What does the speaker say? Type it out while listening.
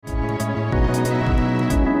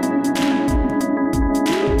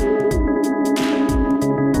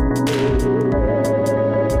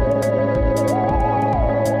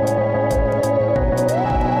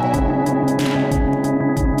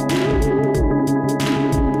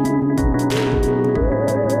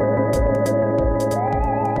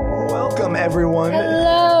everyone.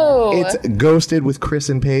 Hello. It's Ghosted with Chris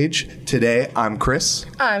and Paige. Today, I'm Chris.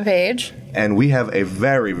 I'm Paige. And we have a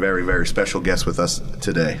very, very, very special guest with us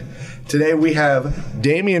today. Today, we have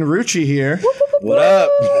Damien Rucci here. What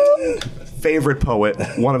up? Favorite poet,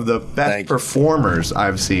 one of the best performers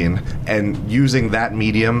I've seen, and using that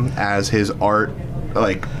medium as his art,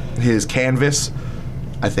 like his canvas,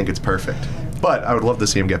 I think it's perfect. But I would love to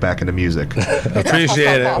see him get back into music.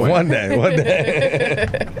 Appreciate it. One day.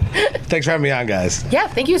 Thanks for having me on, guys. Yeah,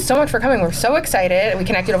 thank you so much for coming. We're so excited. We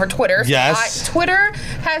connected over Twitter. Yes. Twitter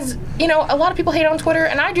has, a lot of people hate on Twitter,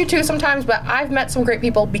 and I do too sometimes, but I've met some great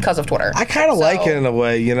people because of Twitter. I kind of like it in a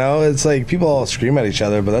way, It's like people all scream at each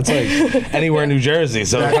other, but that's like anywhere in New Jersey,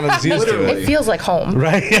 so I'm kind of just used to it. It feels like home.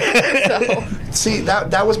 Right? So. See,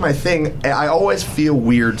 that was my thing. I always feel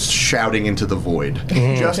weird shouting into the void.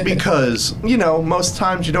 Just because, most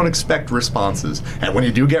times you don't expect responses. And when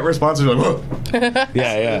you do get responses, you're like, whoa.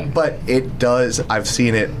 Yeah. But it does. I've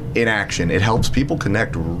seen it in action. It helps people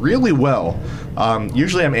connect really well.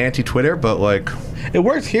 Usually I'm anti-Twitter, but it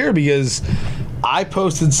worked here because I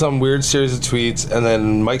posted some weird series of tweets, and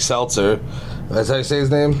then Mike Seltzer, that's how you say his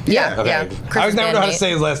name? Yeah, okay. yeah. I always never know how to say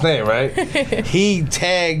his last name, right? He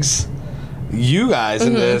tags you guys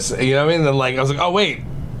in this, you know what I mean? And then I was like, oh wait,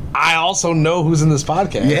 I also know who's in this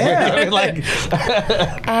podcast. Yeah.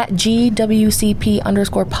 At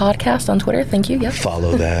GWCP_podcast on Twitter. Thank you. Yep.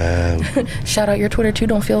 Follow them. Shout out your Twitter too.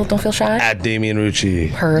 Don't feel shy. At Damien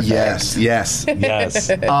Rucci. Perfect. Yes.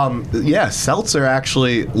 Seltzer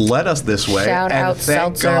actually led us this way. Shout out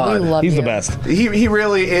thank Seltzer. God. We love He's you. the best. He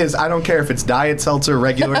really is. I don't care if it's diet seltzer,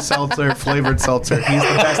 regular seltzer, flavored seltzer. He's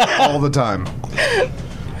the best all the time.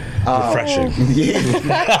 Refreshing.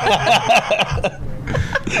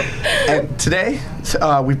 And today,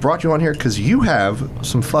 we brought you on here because you have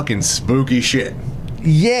some fucking spooky shit.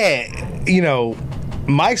 Yeah,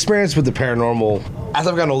 my experience with the paranormal, as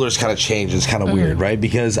I've gotten older, has kind of changed. It's kind of weird, right?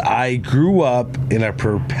 Because I grew up in a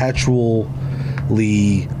perpetually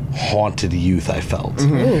haunted youth, I felt.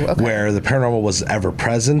 Ooh, okay. Where the paranormal was ever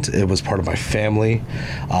present. It was part of my family.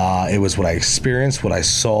 It was what I experienced, what I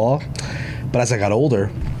saw. But as I got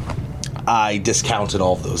older, I discounted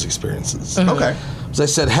all of those experiences. Okay. So I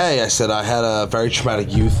said, I had a very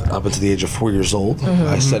traumatic youth up until the age of 4 years old.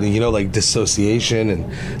 I said, dissociation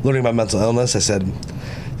and learning about mental illness, I said,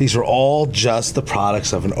 these are all just the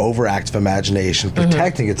products of an overactive imagination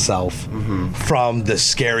protecting itself from the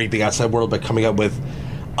scary big outside world by coming up with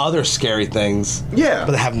other scary things,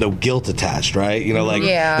 but they have no guilt attached, right?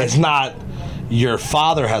 It's not your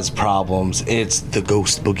father has problems, it's the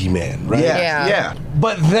ghost boogeyman, right? Yeah.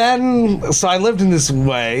 But then, so I lived in this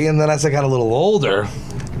way, and then as I got a little older,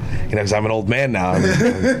 because I'm an old man now, I'm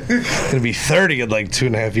going to be 30 in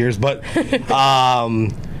 2.5 years, but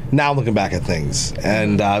now I'm looking back at things,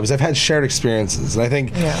 and because I've had shared experiences, and I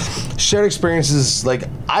think shared experiences,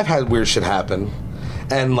 I've had weird shit happen,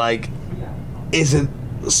 and is it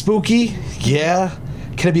spooky? Yeah.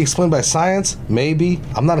 Can it be explained by science? Maybe.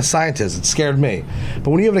 I'm not a scientist. It scared me.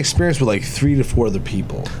 But when you have an experience with 3 to 4 other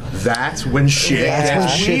people, that's when shit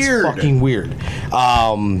gets shit's weird. Fucking weird.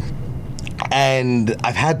 And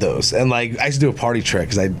I've had those. And I used to do a party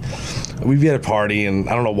trick because we'd be at a party, and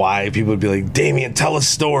I don't know why people would be like, Damien, tell a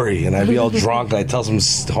story. And I'd be all drunk, and I'd tell some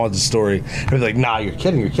haunted story. And they'd be like, nah, you're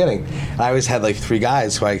kidding. And I always had 3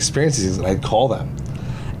 guys who I experienced these, and I'd call them.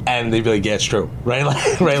 And they'd be like, yeah, it's true, right?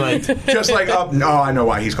 Just I know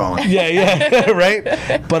why he's calling. Yeah, right?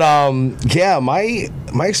 But,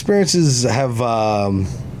 my experiences have,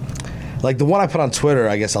 the one I put on Twitter,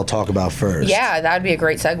 I guess I'll talk about first. Yeah, that'd be a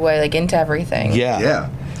great segue, into everything. Yeah.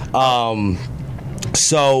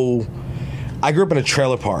 So, I grew up in a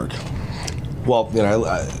trailer park. Well,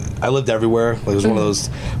 I lived everywhere. It was one of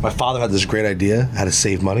those. My father had this great idea how to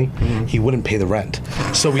save money. He wouldn't pay the rent,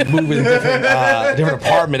 so we'd move in a different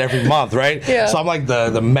apartment every month, right? Yeah. So I'm like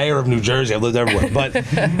the mayor of New Jersey. I've lived everywhere, but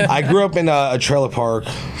I grew up in a trailer park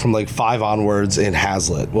from 5 onwards in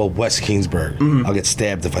Hazlitt. Well, West Kingsburg. I'll get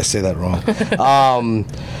stabbed if I say that wrong.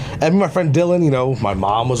 And my friend Dylan, my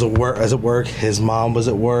mom was at work. His mom was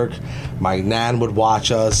at work. My nan would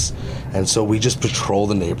watch us. And so we just patrol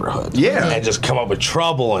the neighborhood. Yeah. And just come up with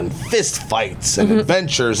trouble and fist fights and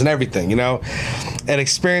adventures and everything, An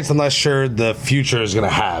experience I'm not sure the future is going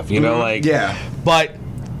to have, Yeah. But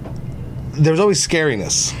there's always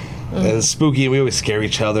scariness. And it's spooky, and we always scare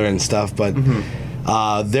each other and stuff. But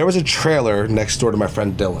there was a trailer next door to my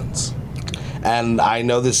friend Dylan's. And I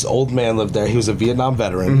know this old man lived there. He was a Vietnam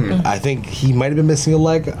veteran. I think he might have been missing a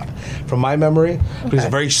leg from my memory. But he's a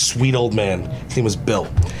very sweet old man. His name was Bill.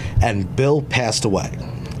 And Bill passed away.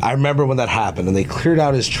 I remember when that happened, and they cleared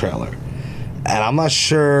out his trailer. And I'm not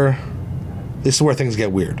sure this is where things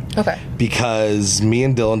get weird. Okay. Because me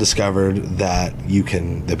and Dylan discovered that we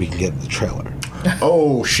can get the trailer.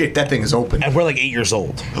 Oh shit, that thing is open. And we're like 8 years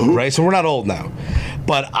old, right? So we're not old now.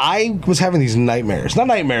 But I was having these nightmares. Not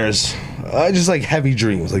nightmares, just like heavy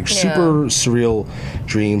dreams, like super surreal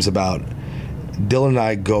dreams about Dylan and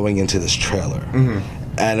I going into this trailer.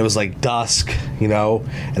 And it was like dusk, you know,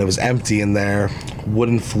 and it was empty in there,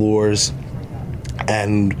 wooden floors.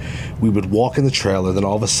 And we would walk in the trailer, then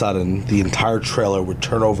all of a sudden, the entire trailer would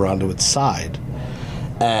turn over onto its side,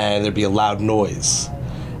 and there'd be a loud noise.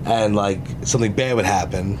 And like something bad would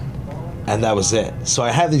happen, and that was it. So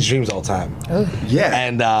I had these dreams all the time. Oh. Yeah.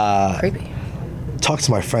 And Creepy. talked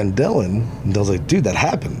to my friend Dylan, and Dylan's like, dude, that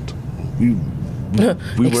happened. We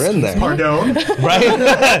were in there. Pardon? Right?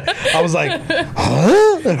 I was like,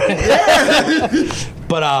 huh?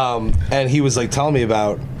 But and he was like telling me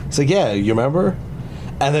about, it's like, yeah, you remember?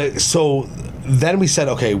 And then we said,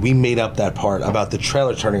 okay, we made up that part about the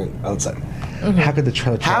trailer turning outside. How could the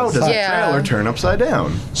trailer turn How does outside? a trailer turn upside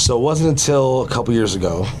down? So it wasn't until a couple years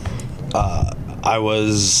ago, I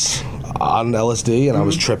was on LSD and I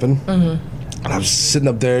was tripping. And I was sitting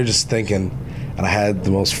up there just thinking, and I had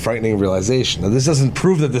the most frightening realization. Now, this doesn't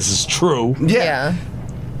prove that this is true, Yeah.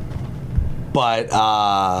 but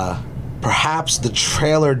perhaps the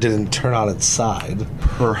trailer didn't turn on its side.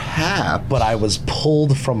 Perhaps. But I was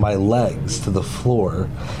pulled from my legs to the floor,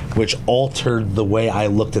 which altered the way I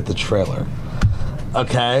looked at the trailer.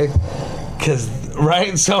 Okay? Because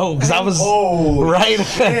I was... Oh, right?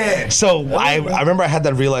 shit. So I remember I had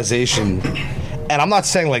that realization, and I'm not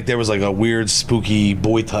saying like there was like a weird, spooky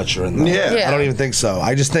boy toucher in there. Yeah. I don't even think so.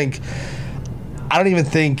 I don't even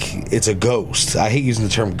think it's a ghost. I hate using the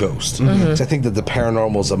term ghost. 'Cause I think that the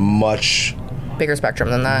paranormal is a much Bigger spectrum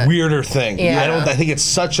than that. weirder thing. Yeah. I think it's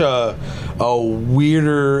such a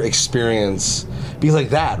weirder experience because like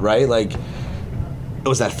that, right? Like,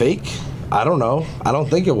 was that fake? I don't know. I don't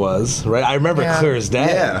think it was, right? I remember it clear as day.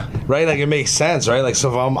 Yeah. Right? Like, it makes sense, right? Like, so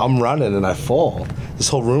if I'm running and I fall, this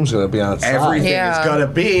whole room's going to be on its Everything side. is gonna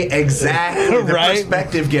be exactly the Right?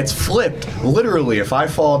 perspective gets flipped. Literally, if I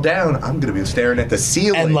fall down, I'm gonna be staring at the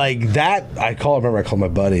ceiling. And like that, I called my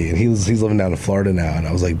buddy, and he's living down in Florida now, and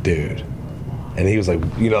I was like, dude. And he was like,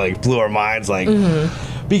 like blew our minds, like,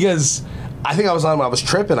 because I think I was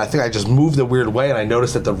tripping. I think I just moved a weird way, and I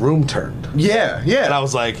noticed that the room turned. yeah. And I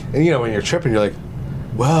was like, and when you're tripping, you're like,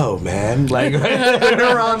 whoa, man. Like, The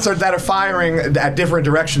neurons that are firing at different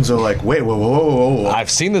directions are like, wait, whoa. I've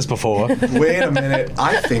seen this before. Wait a minute.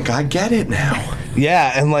 I think I get it now.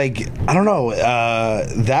 Yeah, and like, I don't know,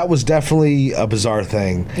 that was definitely a bizarre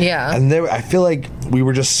thing. Yeah. And I feel like we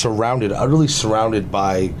were just utterly surrounded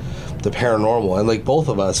by the paranormal, and like both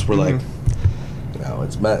of us were like,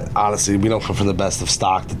 honestly, we don't come from the best of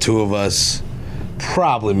stock. The two of us,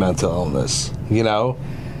 probably mental illness, And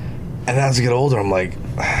as I get older, I'm like,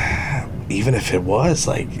 even if it was,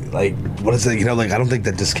 like, what is it? Like, I don't think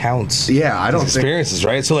that discounts. Yeah, I don't these think- experiences,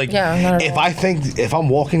 right? So, like, Yeah, not at all. if I'm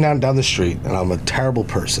walking down the street and I'm a terrible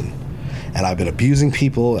person, and I've been abusing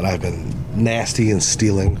people, and I've been nasty and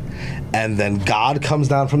stealing, and then God comes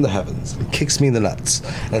down from the heavens and kicks me in the nuts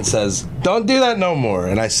and says, "Don't do that no more,"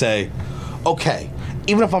 and I say, okay,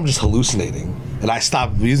 even if I'm just hallucinating and I stop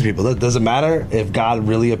abusing people, does it matter if God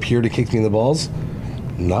really appeared to kick me in the balls?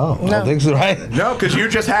 No, I don't think so, right? No, because you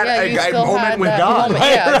just had Yeah, you a still moment had with that God. moment.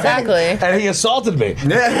 Yeah, exactly. And he assaulted me.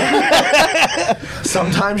 Yeah.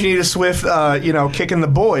 Sometimes you need a swift, kick in the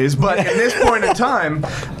boys. But at this point in time,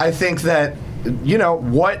 I think that,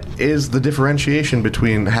 what is the differentiation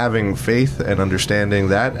between having faith and understanding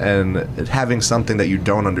that and having something that you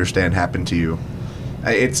don't understand happen to you?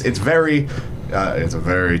 It's a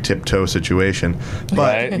very tiptoe situation.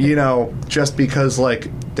 But, Right. just because, like,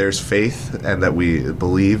 there's faith and that we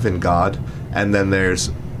believe in God, and then there's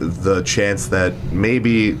the chance that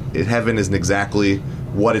maybe heaven isn't exactly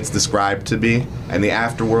what it's described to be, and the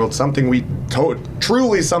afterworld,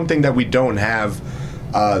 truly something that we don't have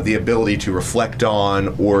the ability to reflect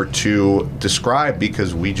on or to describe,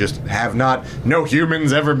 because we just have no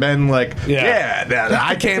humans ever been like,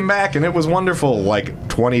 I came back and it was wonderful, like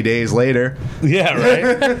 20 days later. Yeah,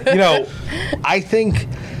 right. I think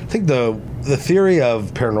the theory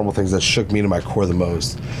of paranormal things that shook me to my core the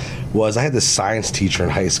most was I had this science teacher in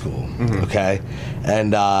high school, okay?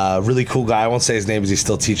 And really cool guy. I won't say his name because he's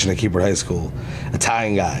still teaching at Keyboard High School.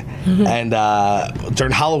 Italian guy. And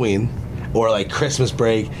during Halloween or like Christmas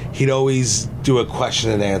break, he'd always do a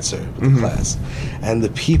question and answer with the class. And the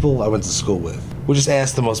people I went to school with would just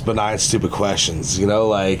ask the most benign, stupid questions, and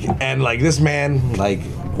this man,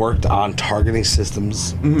 worked on targeting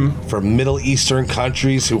systems for Middle Eastern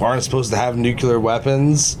countries who aren't supposed to have nuclear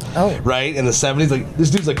weapons. Oh. Right? In the 70s. Like, this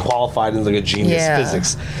dude's like qualified and like a genius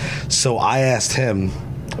physics. So I asked him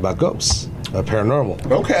about ghosts, about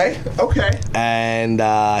paranormal. Okay. And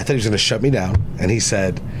I thought he was going to shut me down. And he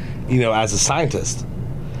said, as a scientist,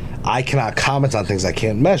 I cannot comment on things I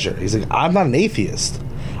can't measure. He's like, I'm not an atheist.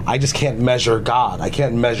 I just can't measure God. I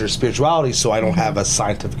can't measure spirituality, so I don't have a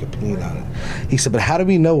scientific opinion on it. He said, but how do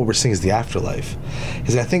we know what we're seeing is the afterlife?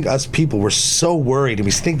 He's like, I think us people, we're so worried, and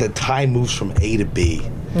we think that time moves from A to B.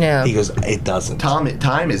 Yeah. He goes, it doesn't.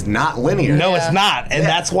 Time is not linear. No, it's not. And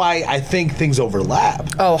that's why I think things overlap.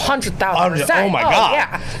 Oh, 100,000%. Oh my God.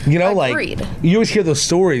 Yeah. Like, you always hear those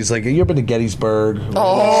stories. Like, you ever been to Gettysburg?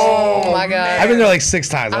 Oh my God. I've been there like 6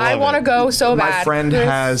 times. I want to go so bad. My friend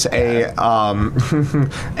has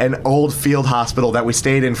an old field hospital that we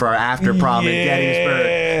stayed in for our after prom in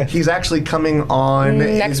Gettysburg. He's actually coming on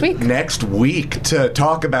next week to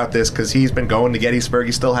talk about this because he's been going to Gettysburg.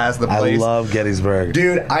 He still has the place. I love Gettysburg.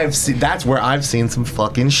 Dude, that's where I've seen some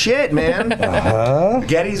fucking shit, man.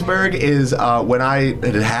 Gettysburg is when I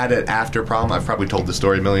had it after prom. I've probably told the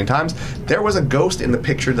story a million times. There was a ghost in the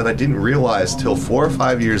picture that I didn't realize till 4 or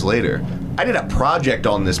 5 years later. I did a project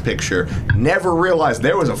on this picture. Never realized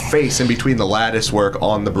there was a face in between the lattice work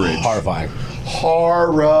on the bridge. Horrifying.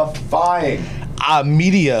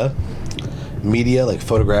 Media like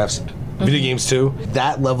photographs, video games too.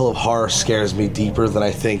 That level of horror scares me deeper than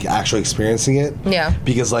I think actually experiencing it. Yeah.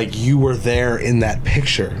 Because like you were there in that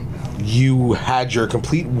picture. You had your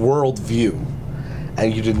complete world view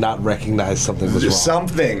and you did not recognize something was wrong.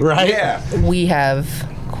 Something. Right? Yeah. We have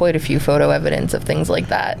quite a few photo evidence of things like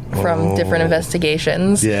that from different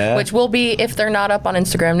investigations. Yeah. Which will be, if they're not up on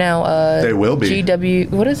Instagram now, they will be.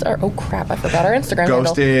 what is our, oh crap, I forgot our Instagram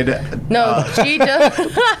Ghosted. handle. No,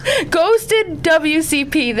 Ghosted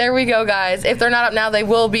WCP. There we go, guys. If they're not up now, they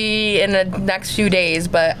will be in the next few days,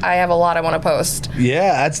 but I have a lot I want to post.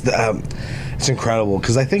 Yeah, that's it's incredible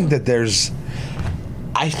because I think that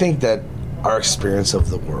our experience of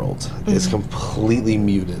the world is completely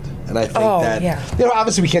muted. And I think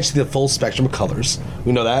obviously we can't see the full spectrum of colors.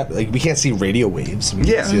 We know that. Like, we can't see radio waves. We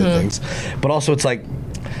can't see the things. But also it's like,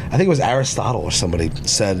 I think it was Aristotle or somebody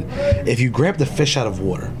said, if you grabbed the fish out of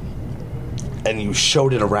water and you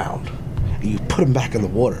showed it around, and you put him back in the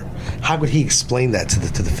water, how would he explain that to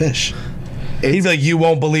the fish? He's like, you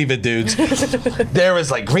won't believe it, dudes. There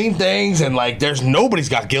is like green things and like nobody's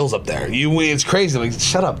got gills up there. It's crazy. Like,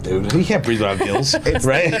 shut up, dude. You can't breathe without gills,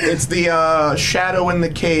 right? It's the shadow in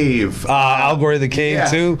the cave. Allegory of the cave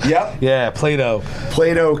too. Yep. Yeah, Plato.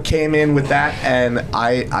 Plato came in with that, and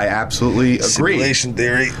I absolutely agree. Simulation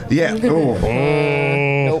theory. Yeah.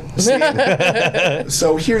 Nope.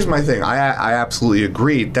 So here's my thing. I absolutely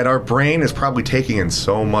agree that our brain is probably taking in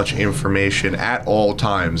so much information at all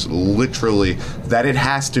times, literally, that it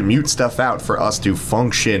has to mute stuff out for us to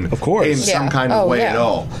function in some kind of way at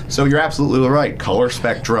all. So you're absolutely right. Color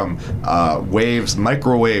spectrum, waves,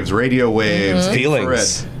 microwaves, radio waves,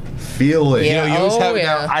 feelings. Feelings. You know, you always have.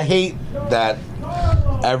 Now, I hate that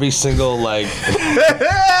every single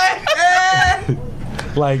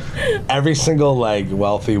every single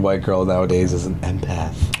wealthy white girl nowadays is an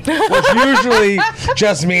empath, which usually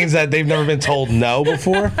just means that they've never been told no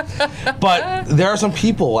before. But there are some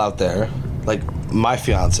people out there, like my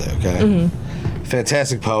fiance,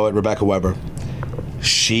 fantastic poet Rebecca Weber.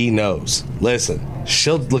 She knows. Listen,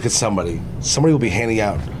 she'll look at somebody will be handing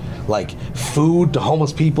out like food to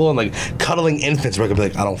homeless people and like cuddling infants. We're gonna be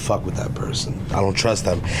like, I don't fuck with that person. I don't trust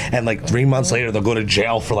them. And like 3 months later, they'll go to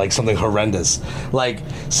jail for like something horrendous. Like,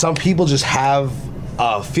 some people just have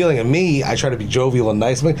a feeling of me. I try to be jovial and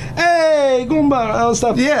nice. I'm like, hey, Goomba, all that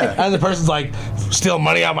stuff. Yeah. And the person's like, steal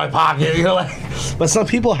money out of my pocket. You know, like. But some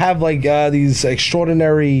people have like these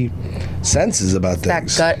extraordinary senses about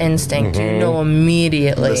things. That gut instinct, you know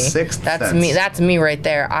immediately. The sixth sense. Me. That's me right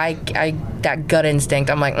there. I that gut instinct.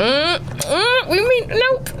 I'm like, we mean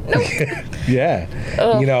nope. Yeah.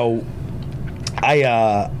 You know,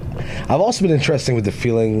 I've also been interested with the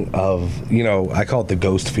feeling of, you know, I call it the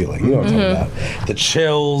ghost feeling. You know what I'm talking about? The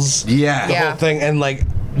chills. Yeah. The whole thing. And like,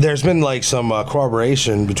 there's been like some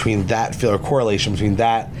corroboration between that feel, or correlation between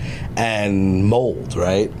that and mold,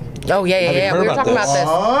 right? Oh yeah. We were talking about this.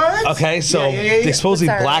 What? Okay, so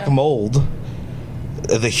supposedly black mold,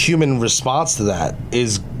 the human response to that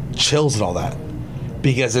is chills and all that.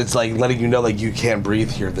 Because it's like letting you know, like, you can't breathe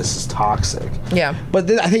here, this is toxic. Yeah. But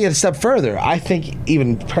then I think a step further, I think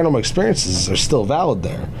even paranormal experiences are still valid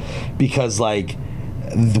there. Because, like,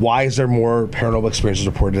 why is there more paranormal experiences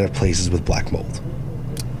reported at places with black mold?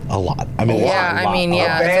 a lot. I mean, Yeah, I mean,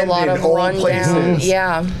 yeah, it's a lot of Abandoned old rundown. places.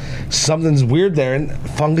 Yeah. something's weird there, and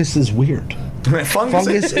fungus is weird.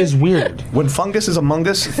 Fungus is weird. When fungus is among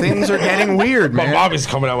us, things are getting weird, My man. mom used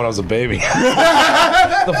to come out when I was a baby.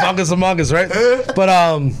 The fungus among us, right?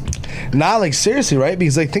 But not like seriously, right?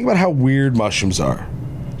 Because like think about how weird mushrooms are.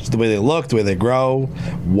 Just the way they look, the way they grow.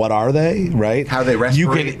 What are they, right? How they respirate. You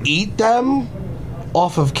can eat them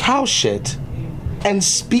off of cow shit and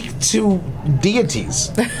speak to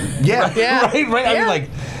deities. Yeah. Yeah. Right? I mean, Yeah.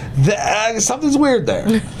 like, something's weird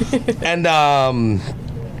there. And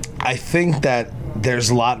I think that there's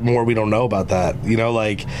a lot more we don't know about that. You know,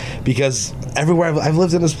 like, because everywhere I've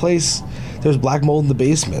lived in this place, there's black mold in the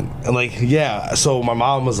basement. And, like, yeah, so my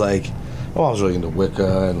mom was like, oh, I was really into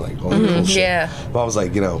Wicca and, like, all that cool shit. yeah. Mom was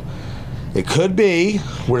like, you know, it could be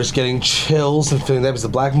we're just getting chills and feeling that it was the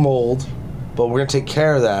black mold, but we're going to take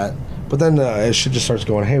care of that. But then it shit just starts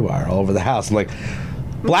going haywire all over the house. I'm like,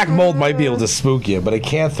 black mold might be able to spook you, but it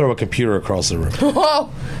can't throw a computer across the room. Whoa.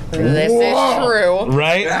 This is true.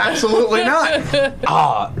 Right? Absolutely not.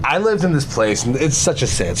 I lived in this place, and it's such a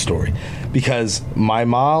sad story because my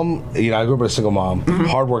mom, you know, I grew up with a single mom,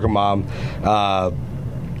 hardworking mom,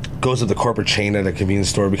 goes to the corporate chain at a convenience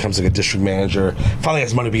store, becomes like a district manager, finally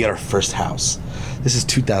has money to get her first house. This is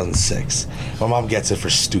 2006. My mom gets it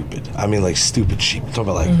for stupid. I mean, like stupid cheap. I'm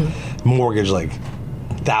talking about like mortgage, like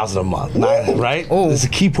 $1,000 a month, right? This is a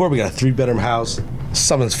key port. We got a 3-bedroom house.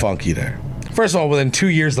 Something's funky there. First of all, within 2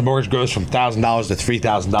 years, the mortgage goes from $1,000 to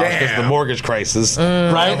 $3,000 because of the mortgage crisis,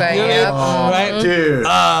 right? Okay, You know, yep. right, Dude.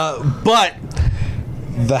 But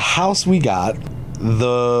the house we got,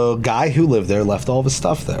 the guy who lived there left all of his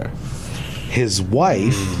stuff there. His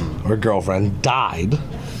wife or girlfriend died,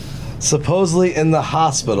 supposedly in the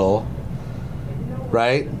hospital.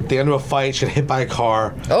 Right? At the end of a fight, she got hit by a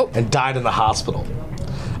car and died in the hospital.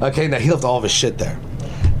 Okay, now he left all of his shit there.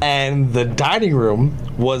 And the dining room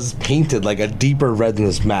was painted like a deeper red than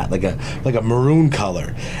this mat, like a maroon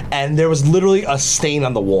color. And there was literally a stain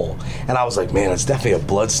on the wall. And I was like, man, it's definitely a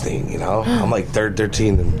blood stain, you know? I'm like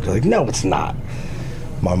 13, and they're like, no, it's not.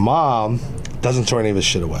 My mom doesn't throw any of his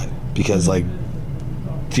shit away because, like,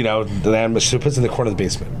 you know, she puts it in the corner of the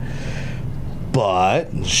basement.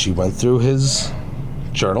 But she went through his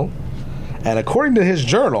journal, and according to his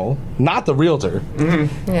journal, not the realtor,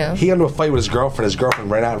 Yeah. he got into a fight with his girlfriend. His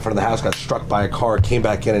girlfriend ran out in front of the house, got struck by a car, came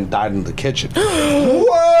back in, and died in the kitchen.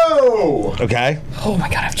 Whoa! Okay? Oh my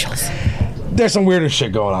God, I have chills. There's some weirder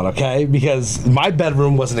shit going on, okay? Because my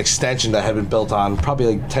bedroom was an extension that had been built on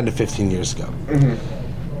probably like 10 to 15 years ago.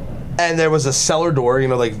 And there was a cellar door, you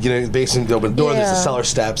know, like, you know, basically the open door, there's the Yeah. cellar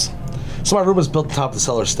steps. So my room was built on top of the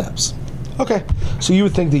cellar steps. Okay. So you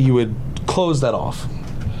would think that you would close that off.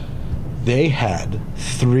 They had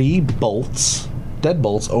 3 bolts, dead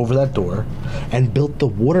bolts, over that door and built the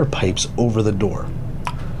water pipes over the door.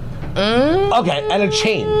 Okay, and a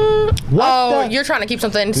chain. What You're trying to keep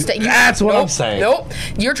something. That's what I'm saying. Nope.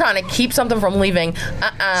 You're trying to keep something from leaving.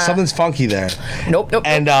 Something's funky there. Nope.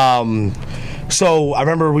 And so I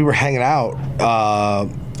remember we were hanging out,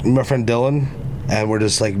 my friend Dylan, and we're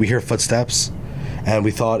just like, we hear footsteps, and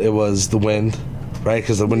we thought it was the wind, right?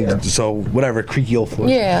 Because the wind, so whatever, creaky old floor.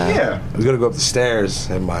 Yeah. Yeah. I was gonna go up the stairs,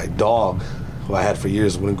 and my dog, who I had for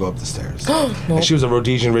years, wouldn't go up the stairs. And she was a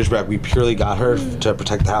Rhodesian Ridgeback. We purely got her to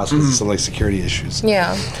protect the house because of some like security issues.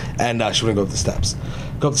 Yeah. And she wouldn't go up the steps.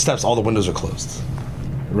 Go up the steps, all the windows are closed.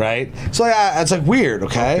 Right? So it's like weird,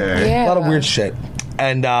 okay? Yeah. A lot of weird shit.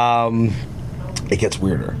 And it gets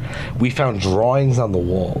weirder. We found drawings on the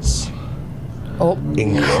walls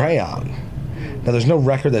in crayon. Now, there's no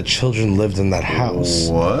record that children lived in that house.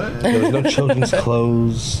 What? There was no children's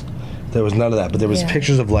clothes. There was none of that. But there was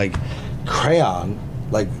pictures of, like, crayon,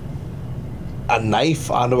 like a knife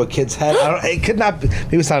onto a kid's head. It could not be.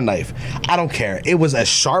 Maybe it's not a knife. I don't care. It was a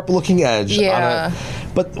sharp-looking edge. Yeah.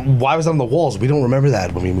 But why was it on the walls? We don't remember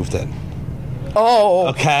that when we moved in. Oh.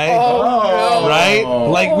 Okay? Oh, no. Right?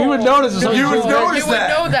 Like, we would notice. If You would something- notice You would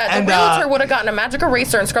know that. And, The realtor would have gotten a magic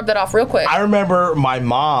eraser and scrubbed it off real quick. I remember my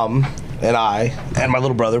mom and I and my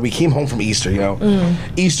little brother, we came home from Easter, you know.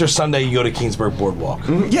 Easter Sunday, you go to Kingsburg Boardwalk.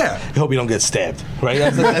 Yeah. I hope you don't get stabbed, right?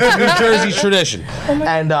 That's a New Jersey tradition.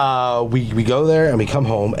 And we go there and we come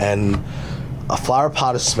home and a flower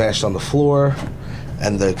pot is smashed on the floor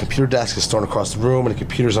and the computer desk is thrown across the room and the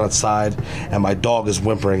computer's on its side and my dog is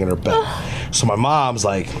whimpering in her bed. So my mom's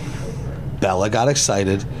like, Bella got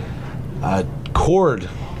excited. Cord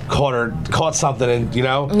caught something and, you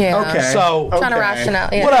know? Yeah. Okay. So Trying to ration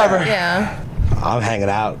out. Yeah. Whatever. Yeah. I'm hanging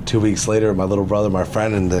out 2 weeks later with my little brother, my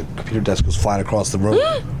friend, and the computer desk goes flying across the room.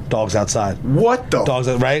 Dog's outside. What the? Dogs,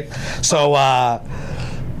 right? So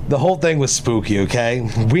the whole thing was spooky, okay?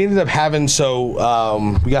 We ended up having,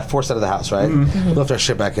 we got forced out of the house, right? We left our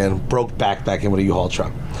shit back in, broke back in with a U-Haul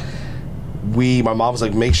truck. My mom was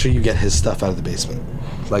like, make sure you get his stuff out of the basement.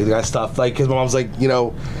 Like, the guy's stuff, like, because my mom's like, I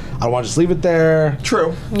don't want to just leave it there.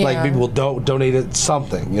 True. Like, maybe we'll donate it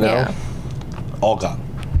something, Yeah. All gone.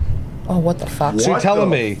 Oh, what the fuck? So you're telling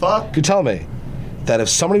me that if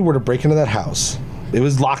somebody were to break into that house, it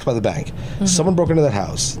was locked by the bank. Someone broke into that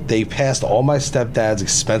house. They passed all my stepdad's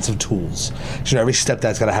expensive tools. Every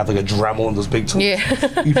stepdad's got to have like a Dremel and those big tools.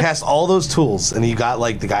 Yeah. You passed all those tools, and you got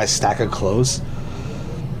like the guy's stack of clothes.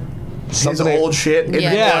 His old shit in the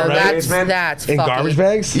basement. That's in garbage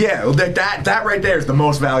bags. Yeah, that right there is the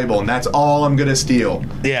most valuable, and that's all I'm gonna steal.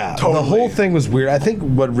 Yeah, totally. The whole thing was weird. I think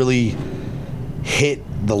what really hit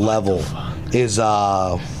the level is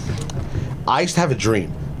I used to have a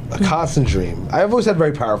dream. A constant dream. I've always had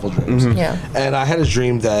very powerful dreams. Yeah. And I had a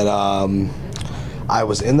dream that I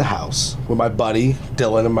was in the house with my buddy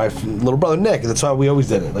Dylan and my little brother Nick. That's why we always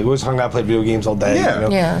did it. Like, we always hung out, played video games all day. Yeah.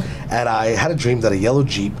 Yeah. And I had a dream that a yellow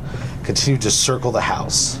Jeep continued to circle the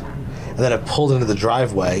house. And then it pulled into the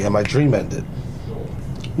driveway and my dream ended.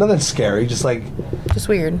 Nothing scary, just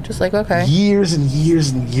weird. Just like, okay. Years and years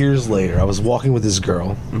and years later, I was walking with this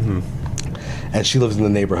girl. And she lives in the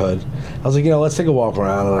neighborhood. I was like, let's take a walk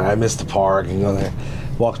around. And I missed the park and there.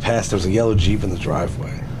 Walked past, there was a yellow Jeep in the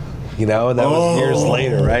driveway. And that was years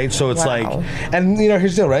later, right? So it's like, and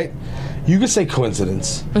here's the deal, right? You could say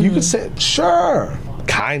coincidence. You could say, sure,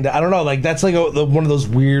 kind of. I don't know. Like, that's like one of those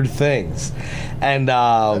weird things. And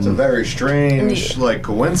that's a very strange,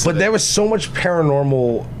 coincidence. But there was so much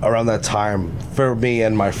paranormal around that time for me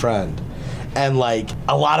and my friend. And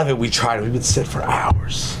a lot of it we would sit for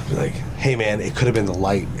hours. Be like, hey man, it could have been the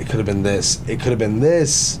light, it could have been this, it could have been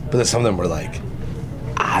this. But then some of them were like,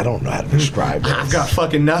 I don't know how to describe it. I've got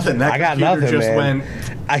fucking nothing. I got nothing, just man. went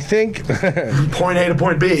I think point A to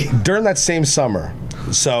point B. During that same summer,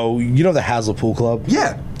 so the Hazel Pool Club?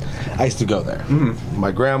 Yeah. I used to go there.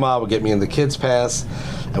 My grandma would get me in the kids pass,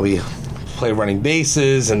 and we play running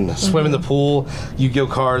bases and swim in the pool, Yu-Gi-Oh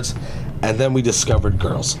cards. And then we discovered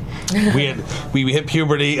girls. We hit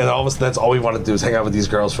puberty, and all of a sudden, that's all we wanted to do was hang out with these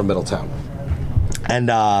girls from Middletown. And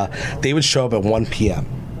they would show up at 1 p.m.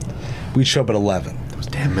 We'd show up at 11. Those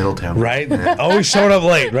damn Middletown. Right? Always showing up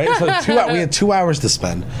late, right? So we had 2 hours to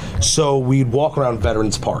spend. So we'd walk around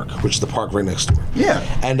Veterans Park, which is the park right next door. Yeah.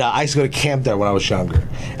 And I used to go to camp there when I was younger.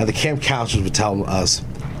 And the camp counselors would tell us,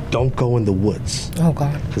 don't go in the woods. Oh,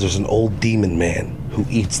 God. Because there's an old demon man who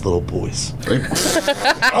eats little boys.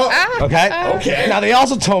 Okay? Okay. Now, they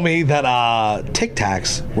also told me that Tic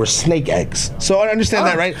Tacs were snake eggs. So I understand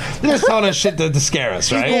that, right? They're just telling us shit to scare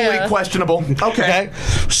us, right? Equally questionable. Okay.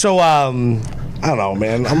 So, I don't know,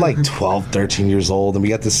 man. I'm 12, 13 years old, and we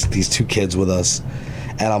got these 2 kids with us.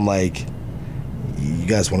 And I'm like, you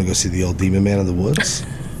guys want to go see the old demon man in the woods?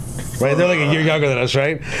 Right? They're a year younger than us,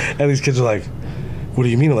 right? And these kids are like, what do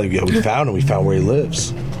you mean? We found him. We found where he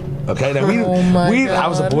lives. Okay, now I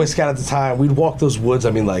was a Boy Scout at the time. We'd walk those woods.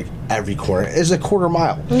 Every corner. It's a quarter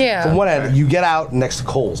mile. Yeah. From one end, you get out next to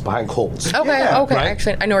Kohl's, behind Kohl's. Okay, Yeah, okay. right?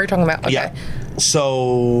 Actually, I know what you're talking about. Okay. Yeah.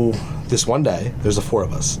 So this one day, there's the 4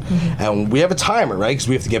 of us, and we have a timer, right? Because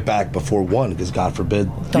we have to get back before 1, because God forbid,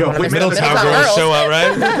 Middletown girls show up,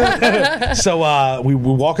 right? So we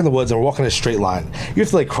walk in the woods, and we're walking in a straight line. You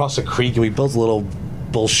have to cross a creek, and we built a little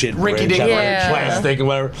bullshit bridge out of plastic and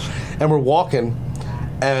whatever, and we're walking.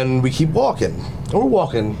 And we keep walking. And we're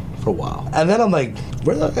walking for a while. And then I'm like,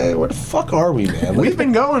 where the fuck are we, man? We've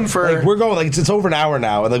been going for... we're going, it's over an hour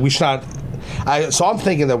now. And we should not... So I'm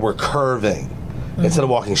thinking that we're curving instead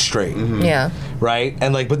of walking straight. Yeah. Right?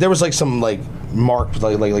 And but there was some marked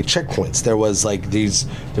checkpoints. There was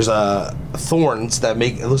there's thorns that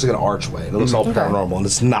make it looks like an archway. And it looks all paranormal, and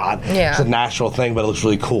it's not. Yeah. It's a natural thing, but it looks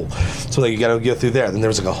really cool. So you got to go through there. Then there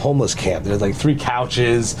was a homeless camp. There's 3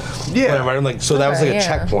 couches. Yeah. Whatever. So that was a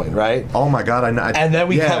checkpoint, right? Oh my God! I know. And then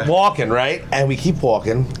we kept walking, right? And we keep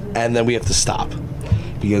walking, and then we have to stop.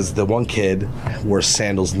 Because the one kid wore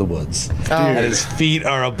sandals in the woods. And his feet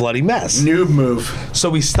are a bloody mess. Noob move.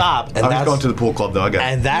 So we stop. And I was going to the pool club, though.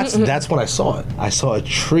 And that's when I saw it. I saw a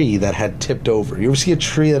tree that had tipped over. You ever see a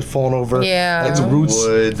tree that had fallen over? Yeah. Its roots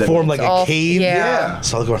formed like a cave? Yeah.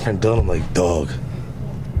 So I look at my friend Dylan, I'm like, dog,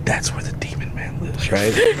 that's where the demon man lives,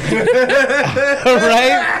 right?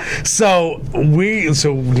 Right? So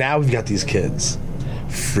now we've got these kids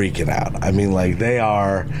freaking out. They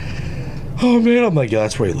are... Oh man, I'm like, yeah,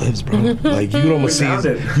 that's where he lives, bro. You can almost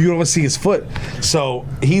see his foot. So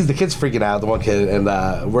the kid's freaking out, the one kid, and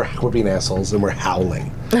we're being assholes, and we're howling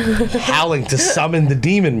to summon the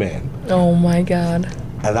demon man. Oh my God.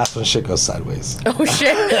 And that's when shit goes sideways. Oh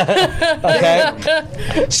shit.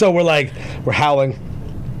 Okay? So we're howling.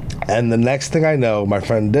 And the next thing I know, my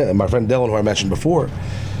friend Dylan, who I mentioned before,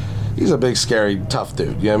 he's a big, scary, tough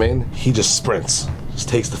dude. You know what I mean? He just sprints, just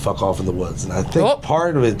takes the fuck off in the woods. And I think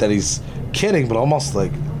part of it that he's kidding, but almost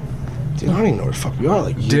like, dude, I don't even know where the fuck we are.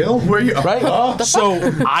 Like, Dill, where you? Right? So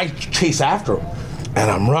I chase after him, and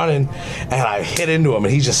I'm running, and I hit into him,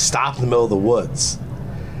 and he just stopped in the middle of the woods.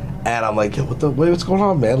 And I'm like, yo, what's going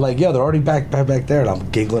on, man? Like, yeah, they're already back there. And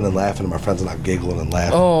I'm giggling and laughing, and my friends are not giggling and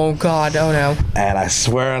laughing. Oh, God. Oh, no. And I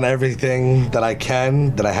swear on everything that I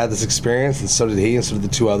can that I had this experience, and so did he, and so did the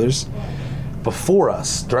two others.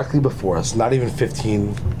 Directly before us, not even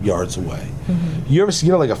 15 yards away. Mm-hmm. You ever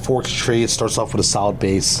see, like a forked tree? It starts off with a solid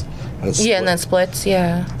base. And it's and then splits,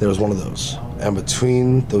 yeah. There was one of those. And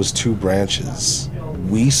between those two branches,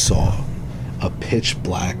 we saw a pitch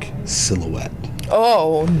black silhouette.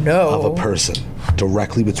 Oh, no. Of a person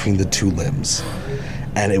directly between the two limbs.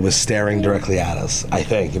 And it was staring directly at us, I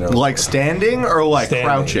think. Like standing or like standing.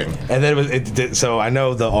 Crouching? And then it did, so I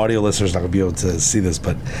know the audio listeners not going to be able to see this,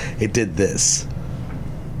 but it did this.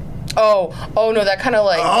 Oh no, that kind of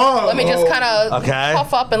like, let me just kind of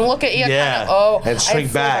puff up and look at you. Yeah, kinda, and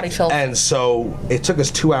shrink back. And so it took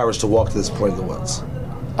us 2 hours to walk to this point in the woods.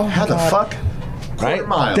 Oh, how the fuck? Right?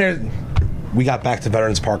 Mile. We got back to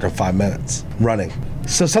Veterans Park in 5 minutes, running.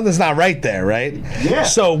 So something's not right there, right? Yeah.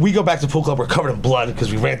 So we go back to pool club. We're covered in blood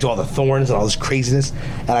because we ran through all the thorns and all this craziness.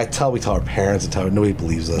 And we tell our parents and nobody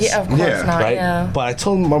believes us. Yeah, of course not. Right? Yeah. But I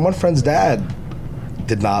told him my one friend's dad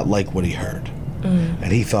did not like what he heard,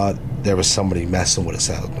 and he thought there was somebody messing with us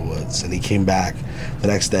out in the woods. And he came back the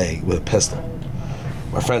next day with a pistol.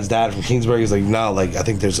 My friend's dad from Kingsbury was like, no, like, I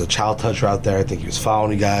think there's a child toucher out there. I think he was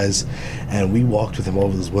following you guys. And we walked with him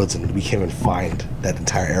over those woods, and we can't even find that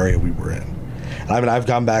entire area we were in. And I mean, I've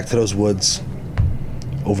gone back to those woods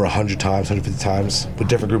over 100 times, 150 times with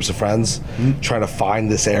different groups of friends, trying to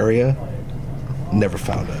find this area. Never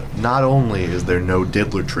found it. Not only is there no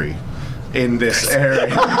diddler tree in this area,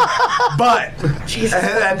 but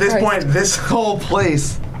at this point, this whole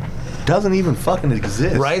place doesn't even fucking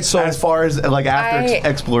exist, right? So as far as like after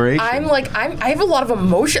exploration, I have a lot of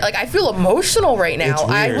emotion. Like I feel emotional right now.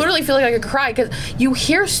 I literally feel like I could cry because you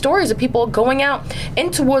hear stories of people going out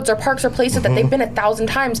into woods or parks or places that they've been 1,000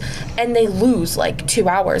 times and they lose like 2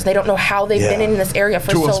 hours. They don't know how they've been in this area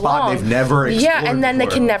for so a spot long. They've never explored and then they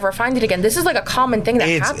can never find it again. This is like a common thing that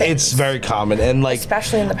happens. It's very common, and like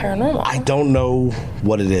especially in the paranormal. I don't know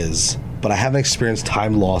what it is, but I haven't experienced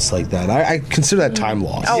time loss like that. I consider that time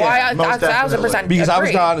loss. Oh, yeah, I 1,000% because agree. I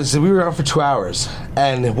was gone. So we were gone for 2 hours,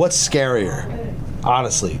 and what's scarier,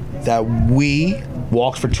 honestly, that we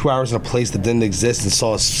walked for 2 hours in a place that didn't exist and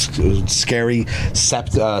saw a scary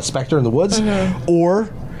specter in the woods,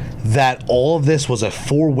 or that all of this was a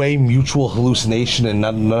four-way mutual hallucination and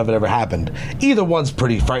none of it ever happened. Either one's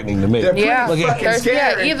pretty frightening to me. Yeah,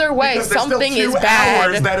 either way, something is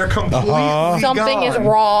bad. That are completely something is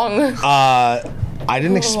wrong. I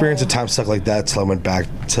didn't experience a time suck like that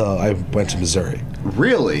till I went to Missouri.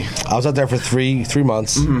 Really? I was out there for three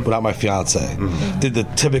months without my fiance. Did the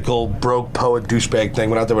typical broke poet douchebag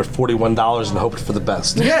thing. Went out there with $41 and hoped for the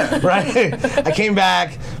best. Yeah. Right? I came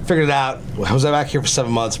back, figured it out. I was back here for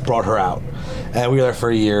 7 months, brought her out. And we were there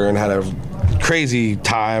for a year and had a crazy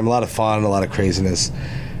time, a lot of fun, a lot of craziness.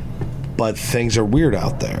 But things are weird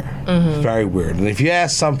out there. Very weird. And if you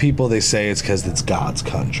ask some people, they say it's because it's God's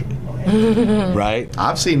country. Right?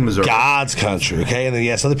 I've seen Missouri. God's country, okay? And then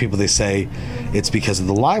you ask other people, they say it's because of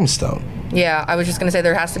the limestone. Yeah, I was just going to say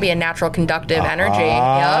there has to be a natural conductive energy.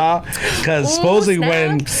 Yep. Because supposedly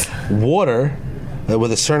when water,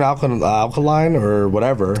 with a certain alkaline or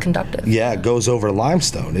whatever, it's conductive. Yeah, it goes over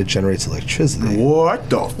limestone. It generates electricity. What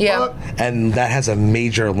the fuck? And that has a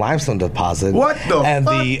major limestone deposit. What the and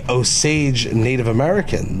fuck? The Osage Native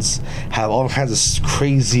Americans have all kinds of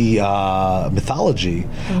crazy mythology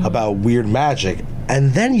about weird magic.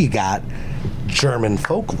 And then you got German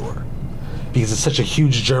folklore. Because it's such a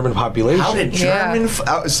huge German population. How did German...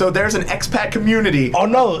 so there's an expat community. Oh,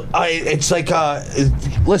 no. It's like...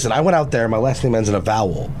 listen, I went out there. My last name ends in a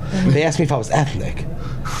vowel. They asked me if I was ethnic.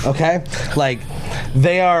 Okay? Like,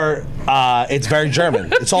 they are... it's very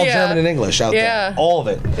German. It's all German and English out there. All of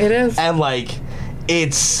it. It is. And, like,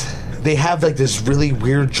 it's... They have, like, this really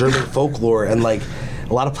weird German folklore. And, like...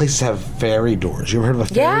 A lot of places have fairy doors. You ever heard of a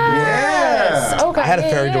fairy door? Yes. Okay. I had a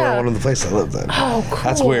fairy door in one of the places I lived in. Oh, cool.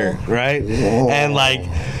 That's weird, right? Whoa. And like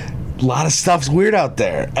a lot of stuff's weird out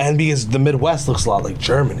there, and because the Midwest looks a lot like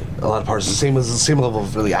Germany, a lot of parts the same level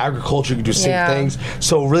of really agriculture. You can do the same things.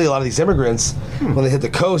 So really, a lot of these immigrants, when they hit the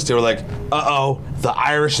coast, they were like, "Uh-oh, the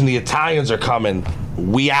Irish and the Italians are coming.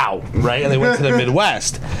 We out," right? And they went to the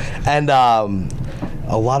Midwest, and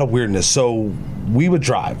a lot of weirdness. So we would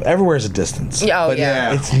drive. Everywhere's a distance. But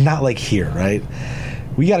it's not like here, right?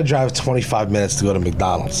 We got to drive 25 minutes to go to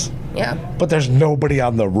McDonald's. Yeah. But there's nobody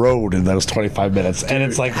on the road in those 25 minutes. Dude, and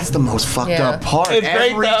it's like... That's the most fucked up part. It's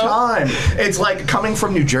every time. It's like coming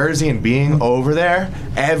from New Jersey and being over there,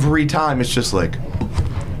 every time it's just like,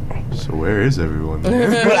 so where is everyone? But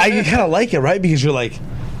you kind of like it, right? Because you're like,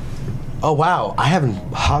 oh, wow, I haven't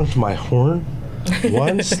honked my horn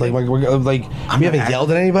once. we haven't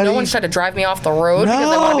yelled at anybody. No one's tried to drive me off the road because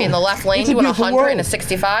they want to be in the left lane. You want 100 and a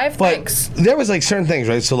 65? But thanks. There was like certain things,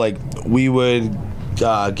 right? So like we would...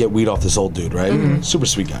 get weed off this old dude, right? Super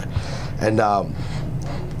sweet guy. And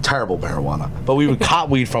terrible marijuana. But we would cop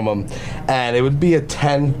weed from him, and it would be a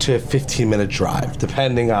 10 to 15 minute drive,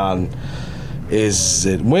 depending on is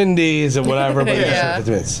it windy, is it whatever, but 15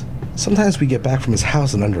 minutes. Sometimes we get back from his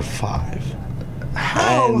house in under 5.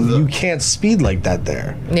 And you can't speed like that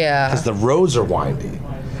there. Yeah. Because the roads are windy.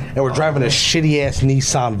 And we're driving a shitty-ass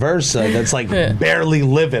Nissan Versa that's, like, barely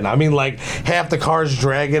living. I mean, like, half the car's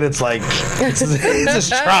dragging. It's like, it's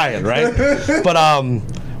just trying, right? But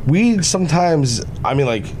we sometimes,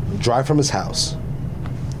 drive from his house,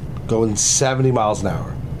 going 70 miles an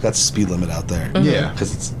hour. That's the speed limit out there. Yeah.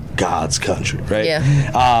 Because it's God's country, right?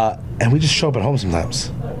 Yeah. And we just show up at home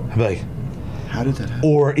sometimes. I'd be like... How did that happen?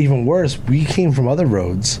 Or even worse, we came from other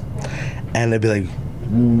roads, and they'd be like,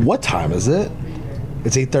 what time is it?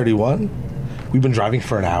 It's 8:31. We've been driving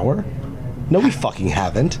for an hour. No, we fucking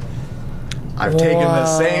haven't. I've taken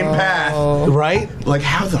the same path. Right? Like,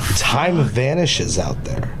 how the time vanishes out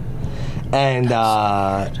there. And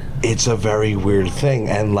it's a very weird thing.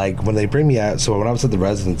 And, like, when they bring me out, so when I was at the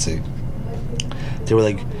residency, they were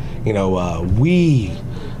like,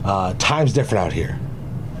 time's different out here.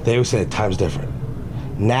 They always say time's different.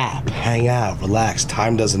 Nap, hang out, relax,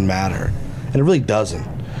 time doesn't matter. And it really doesn't.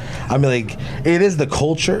 I mean, like, it is the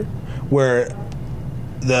culture where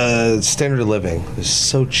the standard of living is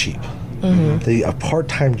so cheap. A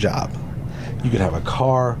part-time job, you could have a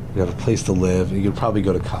car, you have a place to live, and you could probably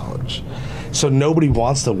go to college. So nobody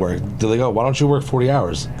wants to work. They're like, oh, why don't you work 40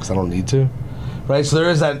 hours? Because I don't need to. Right? So there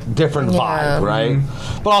is that different vibe, right?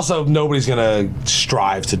 But also, nobody's going to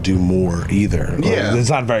strive to do more either. Yeah. It's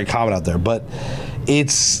not very common out there, but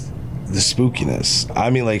it's the spookiness. I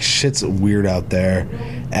mean, like, shit's weird out there.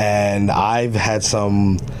 And I've had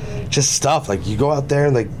some just stuff. Like, you go out there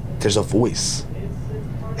and, like, there's a voice.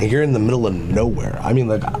 And you're in the middle of nowhere. I mean,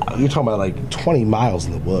 like, you're talking about, like, 20 miles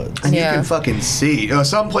in the woods. And you can fucking see.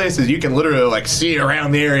 Some places you can literally, like, see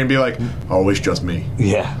around the area and be like, oh, it's just me.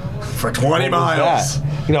 Yeah. For 20 miles.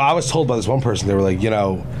 I was told by this one person, they were like,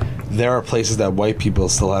 there are places that white people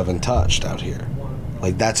still haven't touched out here.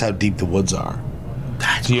 Like, that's how deep the woods are.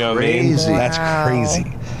 That's crazy. Wow. That's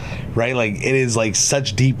crazy. Right? Like, it is, like,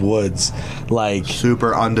 such deep woods. Like...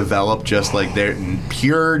 super undeveloped, just, like, they're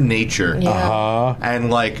pure nature. Yeah. And,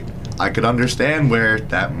 like, I could understand where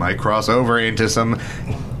that might cross over into some,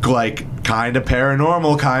 like, kind of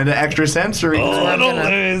paranormal, kind of extrasensory.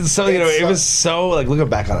 So, it was so, like, looking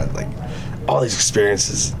back on it, like, all these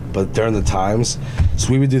experiences. But during the times,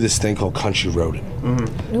 so we would do this thing called country roading.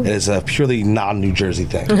 And it's a purely non-New Jersey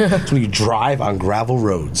thing. So you drive on gravel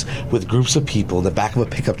roads with groups of people in the back of a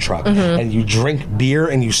pickup truck, and you drink beer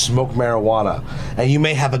and you smoke marijuana, and you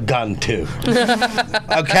may have a gun too.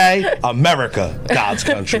 Okay, America, God's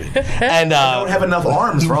country, and I don't have enough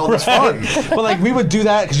arms for all this fun. But like we would do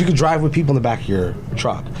that because you could drive with people in the back of your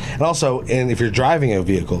truck, and also, if you're driving a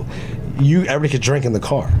vehicle, everybody could drink in the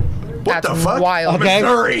car. What the fuck? Wild. Okay.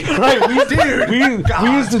 Missouri. Right, we used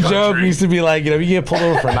to joke. Country. We used to be like, you get pulled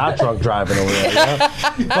over for not drunk driving over there.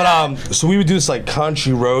 But so we would do this like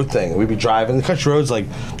country road thing. We'd be driving. The country roads like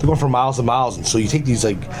they're going for miles and miles, and so you take these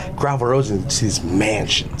like gravel roads and see these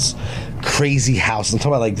mansions, crazy houses. I'm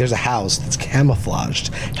talking about like there's a house that's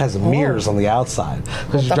camouflaged, it has mirrors on the outside.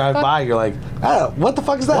 Because you drive by, you're like, oh, what the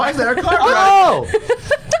fuck is that? Why is there a car? Oh.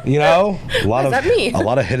 a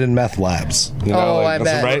lot of hidden meth labs. I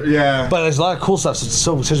bet. Right? Yeah. But there's a lot of cool stuff.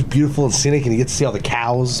 So it's just beautiful and scenic, and you get to see all the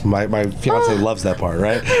cows. My fiance loves that part,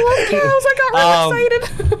 right? I love cows. I got really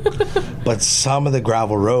excited. But some of the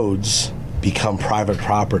gravel roads become private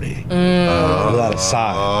property without a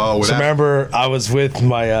sign. So remember, I was with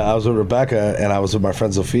Rebecca, and I was with my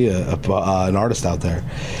friend Sophia, an artist out there,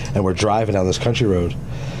 and we're driving down this country road.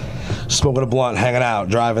 smoking a blunt, hanging out,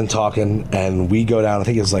 driving, talking, and we go down, I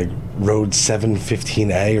think it's like road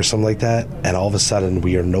 715A or something like that, and all of a sudden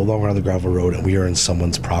we are no longer on the gravel road and we are in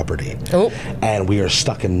someone's property. And we are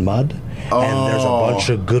stuck in mud, and there's a bunch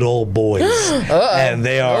of good old boys. And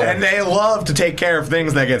they are... And they love to take care of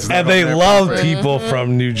things that get stuck and they love people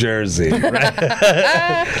from New Jersey. Right?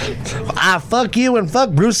 I fuck you and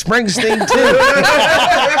fuck Bruce Springsteen too.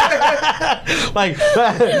 Like,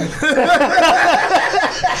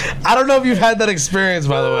 I don't know if you've had that experience,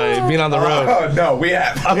 by the way, being on the road. Oh, no, we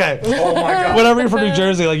have. Okay. Oh, my God. Whenever you're from New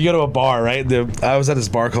Jersey, like, you go to a bar, right? I was at this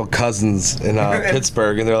bar called Cousins in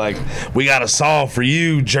Pittsburgh, and they're like, we got a song for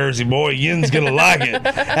you, Jersey boy. Yin's gonna like it.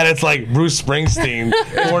 And it's like Bruce Springsteen.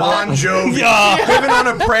 Bon Jovi. Yeah. Living on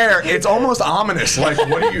a prayer. It's almost ominous. Like,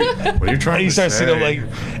 what are you trying to say? You start seeing them, like,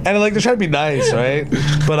 and like, they're trying to be nice, right?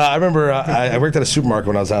 But I remember I worked at a supermarket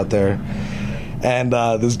when I was out there, and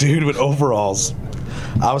this dude with overalls,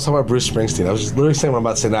 I was talking about Bruce Springsteen. I was just literally saying what I'm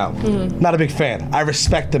about to say now. Not a big fan. I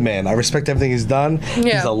respect the man. I respect everything he's done.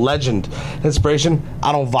 Yeah. He's a legend. Inspiration,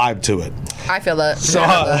 I don't vibe to it. I feel that. So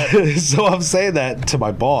I'm saying that to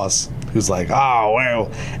my boss, who's like, oh,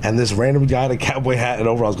 well. And this random guy in a cowboy hat and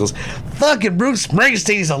overalls goes, fucking Bruce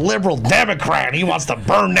Springsteen's a liberal Democrat. He wants to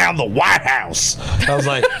burn down the White House. I was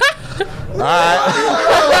like, all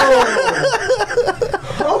right.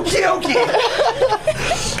 Okay.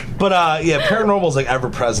 But yeah, paranormal is like ever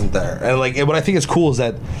present there, and like what I think is cool is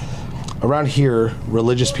that around here,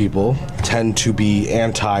 religious people tend to be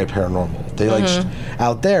anti-paranormal. They like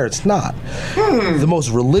out there, it's not. The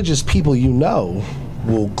most religious people you know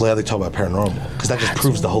will gladly talk about paranormal because that just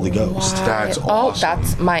proves the Holy Ghost. That's awesome. Oh,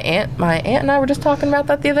 that's my aunt. My aunt and I were just talking about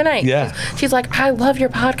that the other night. Yeah. She's like, I love your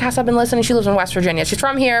podcast. I've been listening. She lives in West Virginia. She's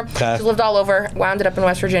from here. She's lived all over. Wound up in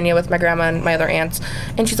West Virginia with my grandma and my other aunts.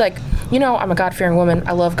 And she's like, you know, I'm a God-fearing woman.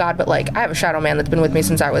 I love God, but like, I have a shadow man that's been with me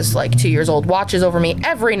since I was like 2 years old, watches over me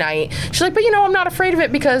every night. She's like, but you know, I'm not afraid of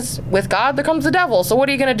it because with God, there comes the devil. So what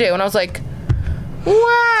are you going to do? And I was like, wow.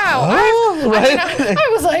 I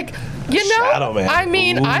was like, you know, I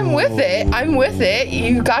mean, I'm with it. I'm with it.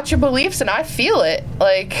 You got your beliefs, and I feel it.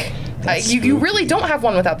 Like, you really don't have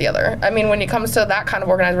one without the other. I mean, when it comes to that kind of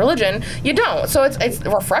organized religion, you don't. So it's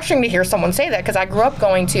refreshing to hear someone say that because I grew up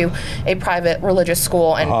going to a private religious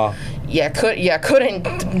school, and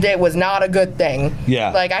couldn't. It was not a good thing.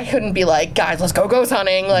 Yeah. Like, I couldn't be like, guys, let's go ghost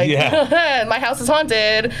hunting. Like, my house is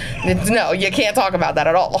haunted. No, you can't talk about that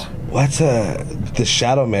at all. The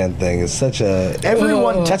shadow man thing is such a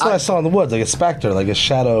everyone. That's what I saw in the woods, like a specter, like a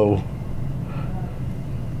shadow.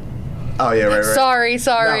 Oh yeah, right.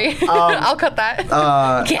 Sorry. No, I'll cut that.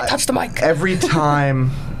 Can't touch the mic. Every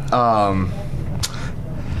time,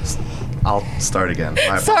 I'll start again.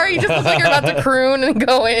 Sorry, you just look like you're about to croon and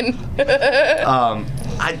go in.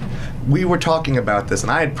 We were talking about this,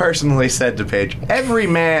 and I had personally said to Paige,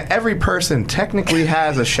 every person technically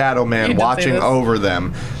has a shadow man watching over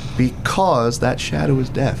them, because that shadow is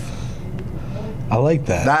death. I like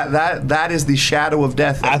that. That is the shadow of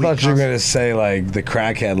death. I thought you were going to say, like, the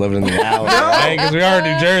crackhead living in the alley, right? Because we are in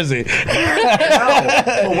New Jersey. No,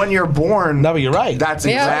 but when you're born... No, but you're right. That's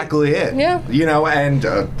exactly it. Yeah. You know, and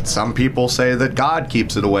some people say that God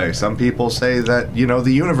keeps it away. Some people say that, you know,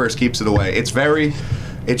 the universe keeps it away. It's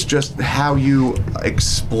just how you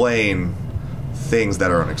explain things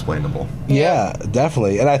that are unexplainable. Yeah,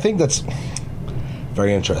 definitely. And I think that's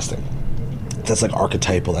very interesting. That's, like,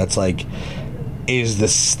 archetypal. That's, like... Is the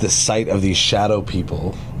sight of these shadow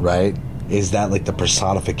people, right? Is that like the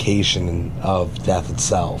personification of death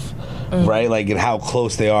itself, right? Like, and how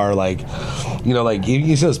close they are, like, you know, like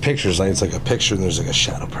you see those pictures, like it's like a picture and there's like a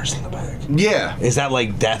shadow person in the back. Yeah. Is that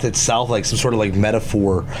like death itself, like some sort of like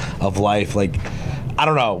metaphor of life? Like, I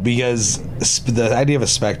don't know, because the idea of a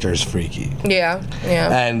specter is freaky. Yeah.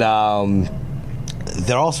 And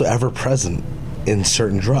they're also ever present in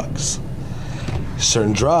certain drugs.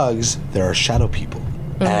 Certain drugs, there are shadow people,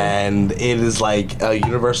 and it is like a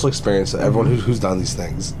universal experience. Everyone who's done these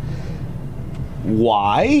things.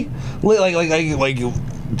 Why? Like,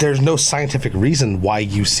 there's no scientific reason why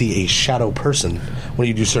you see a shadow person when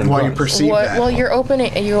you do certain drugs. Why you perceive that? Well, you are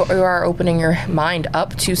opening your mind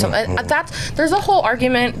up to something. There's a whole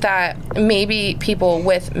argument that maybe people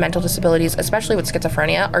with mental disabilities, especially with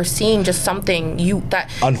schizophrenia, are seeing just something that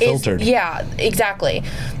unfiltered. Yeah, exactly,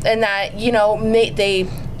 and that, you know,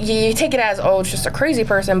 you take it as, oh, it's just a crazy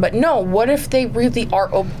person, but no, what if they really are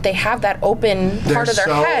they have that open part of their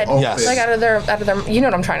head, Yes. like out of their, you know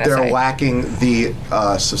what I'm trying to say. They're lacking the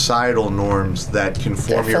societal norms that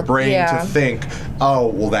conform your brain to think, oh,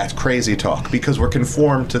 well, that's crazy talk, because we're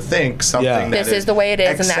conformed to think something that this is the way it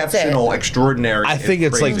is, and that's it. Exceptional, extraordinary. I think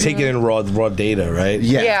it's crazy. like taking in raw data, right?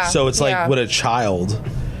 Yeah. So it's like with a child,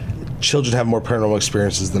 children have more paranormal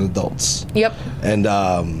experiences than adults. Yep. And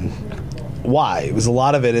why? It was a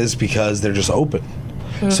lot of it is because they're just open.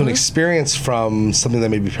 So an experience from something that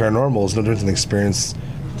may be paranormal is no different than an experience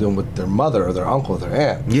dealing with their mother or their uncle or their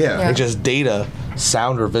aunt. Yeah. It's just data,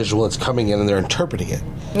 sound or visual that's coming in and they're interpreting it.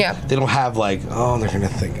 Yeah. They don't have like, oh, they're going to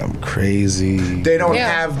think I'm crazy. They don't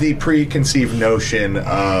have the preconceived notion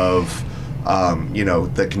of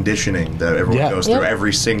the conditioning that everyone goes through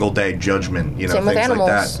every single day, judgment, Same things like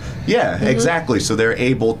that. Yeah, exactly. So they're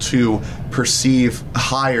able to perceive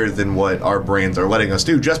higher than what our brains are letting us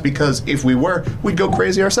do, just because if we were, we'd go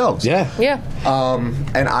crazy ourselves. Yeah. Yeah.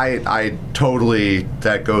 And I totally,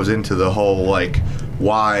 that goes into the whole, like,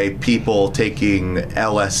 why people taking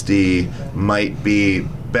LSD might be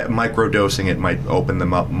microdosing it might open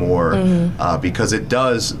them up more, because it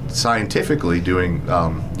does scientifically, doing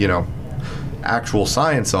actual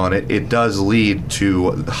science on it, it does lead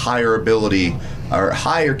to higher ability or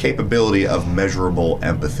higher capability of measurable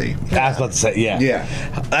empathy. I was about to say, yeah.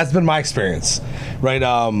 That's been my experience, right?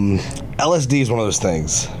 LSD is one of those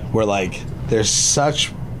things where, like, there's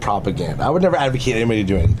such propaganda. I would never advocate anybody to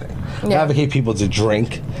do anything. I don't advocate people to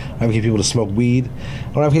drink. I advocate people to smoke weed.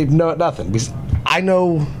 I don't advocate nothing. Because I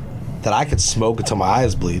know that I could smoke until my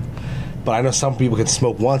eyes bleed. But I know some people can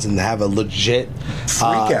smoke once and have a legit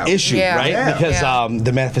issue, right? Yeah. Because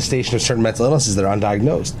the manifestation of certain mental illnesses that are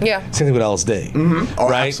undiagnosed. Yeah. Same thing with LSD. Mm-hmm. Oh,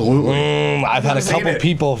 right? Absolutely. I've had a couple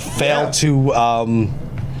people fail to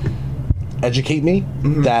educate me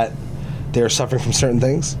that they're suffering from certain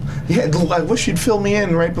things. Yeah, I wish you'd fill me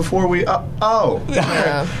in right before we... Oh,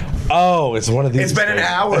 it's one of these. It's been an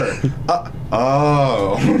hour.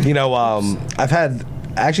 I've had...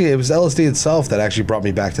 Actually, it was LSD itself that actually brought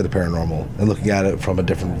me back to the paranormal and looking at it from a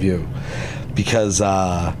different view. Because,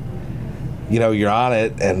 you're on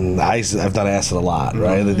it, and I've done acid a lot,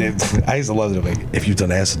 right? I used to love it. Like, if you've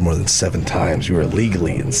done acid more than 7 times, you are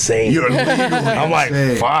legally insane. You're legally I'm like,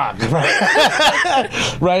 fuck.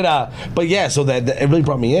 Right? But yeah, so that it really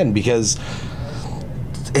brought me in because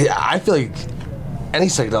I feel like any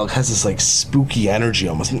psychedelic has this like spooky energy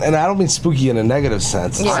almost, and I don't mean spooky in a negative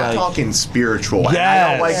sense. I'm talking spiritual. And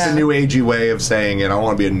I don't like the new agey way of saying it. I don't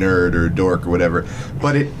want to be a nerd or a dork or whatever,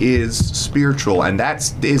 but it is spiritual, and that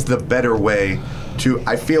is the better way to.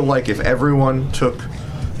 I feel like if everyone took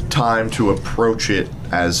time to approach it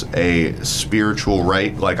as a spiritual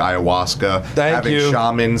rite, like ayahuasca, having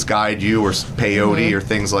shamans guide you, or peyote, or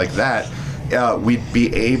things like that, we'd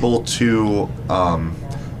be able to.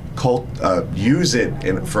 Use it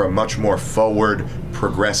for a much more forward,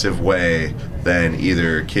 progressive way than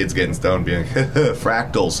either kids getting stoned being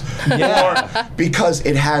fractals, or because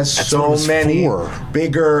it has so many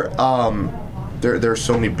bigger. There are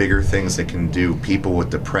so many bigger things that can do. People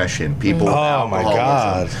with depression, people with alcoholism. My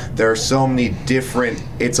God. There are so many different.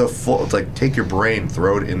 It's like take your brain,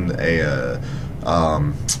 throw it in a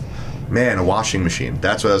washing machine.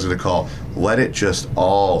 That's what I was going to call. Let it just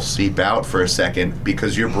all seep out for a second,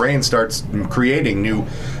 because your brain starts creating new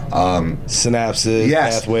synapses,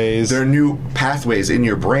 pathways. There are new pathways in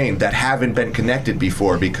your brain that haven't been connected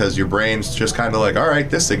before, because your brain's just kind of like, all right,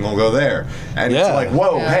 this thing will go there. And it's like,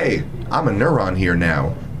 whoa, hey, I'm a neuron here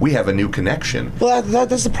now. We have a new connection. Well,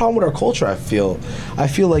 that's the problem with our culture, I feel. I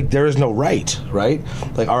feel like there is no right?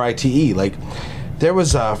 Like RITE. Like, there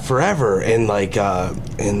was forever in the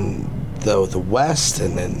West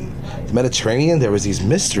and then the Mediterranean, there was these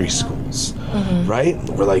mystery schools, right?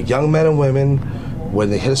 Where like young men and women, when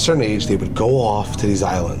they hit a certain age, they would go off to these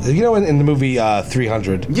islands. In the movie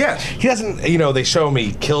 300, yes, he doesn't. They show him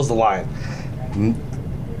he kills the lion.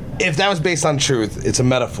 If that was based on truth, it's a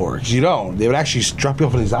metaphor. Because you don't. They would actually drop you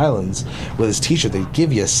off on these islands with his teacher. They'd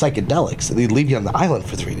give you psychedelics, and they'd leave you on the island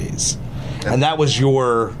for 3 days, and that was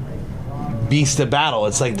your beast of battle.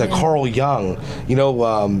 It's like the Carl Jung,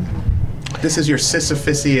 this is your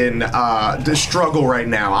Sisyphusian struggle right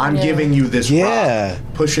now. I'm giving you this rock.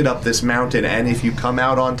 Push it up this mountain, and if you come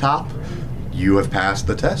out on top, you have passed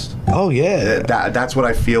the test. Oh, yeah. That's what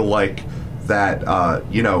I feel like, that,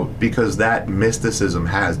 because that mysticism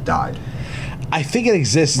has died. I think it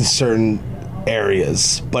exists in certain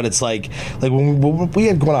areas, but it's like when we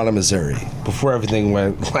had gone out in Missouri, before everything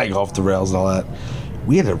went like off the rails and all that,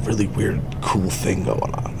 we had a really weird, cool thing going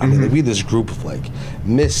on. I mean, like, we had this group of like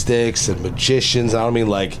mystics and magicians. I don't mean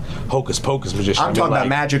like hocus pocus magicians. I'm talking about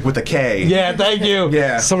magic with a K. Yeah, thank you.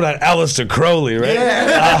 Yeah. Some of that Aleister Crowley, right?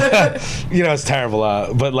 Yeah. It's terrible.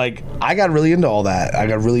 But like, I got really into all that. I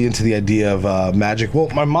got really into the idea of magic. Well,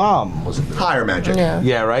 my mom was into higher magic.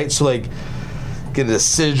 Yeah, right? So like, get into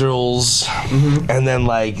sigils, and then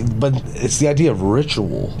like, but it's the idea of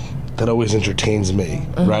ritual that always entertains me,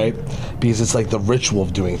 right? Because it's like the ritual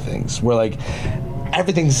of doing things, where like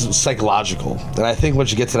everything's psychological. And I think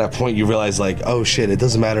once you get to that point, you realize like, oh shit, it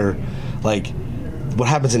doesn't matter, like what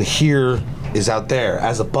happens in here is out there,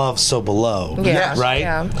 as above, so below. Yeah. Right?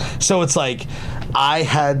 Yeah. So it's like, I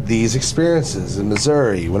had these experiences in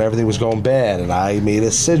Missouri when everything was going bad, and I made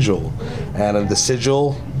a sigil, and the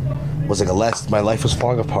sigil was like my life was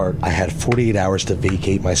falling apart. I had 48 hours to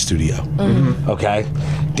vacate my studio. Okay?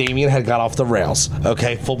 Damien had got off the rails.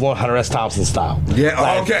 Okay? Full-blown Hunter S. Thompson style. Yeah,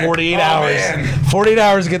 I had 48 hours. Man. 48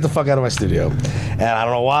 hours to get the fuck out of my studio. And I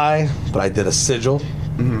don't know why, but I did a sigil.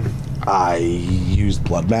 I used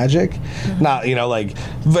blood magic. Not, like,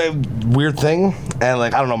 weird thing. And,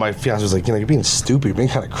 like, I don't know, my fiance was like, you're being stupid, you're being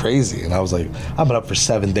kind of crazy. And I was like, I've been up for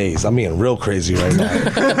 7 days. I'm being real crazy right now.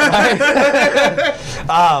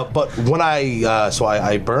 But when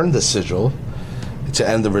I burned the sigil to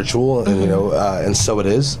end the ritual, and, and so it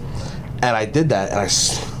is. And I did that, and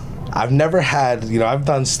I've never had, I've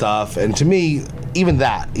done stuff, and to me, even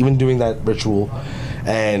doing that ritual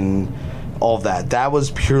and all of that was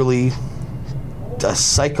purely a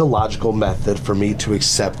psychological method for me to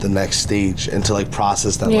accept the next stage and to like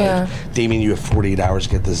process that. Like, Damien, you have 48 hours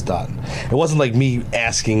to get this done. It wasn't like me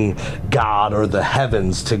asking God or the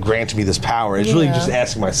heavens to grant me this power. It's really just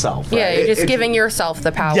asking myself. Right? Yeah, you're just giving yourself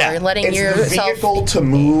the power, letting it's yourself. It's the vehicle to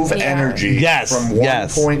move energy from one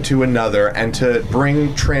point to another and to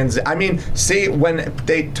bring I mean, see, when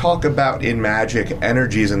they talk about in magic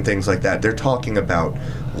energies and things like that, they're talking about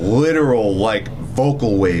literal, like,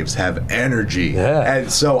 vocal waves have energy.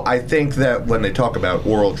 And so I think that when they talk about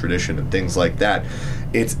oral tradition and things like that,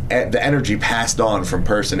 it's the energy passed on from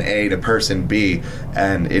person A to person B,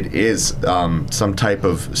 and it is some type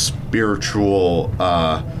of spiritual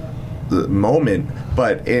moment.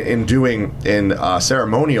 But in doing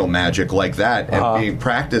ceremonial magic like that and being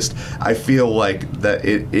practiced, I feel like that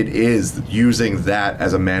it is using that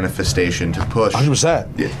as a manifestation to push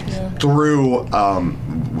 100% through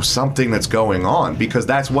something that's going on, because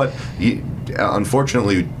that's what,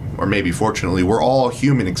 unfortunately, or maybe fortunately, we're all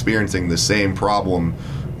human experiencing the same problem,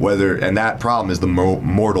 and that problem is the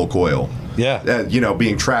mortal coil.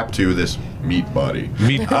 Being trapped to this meat body.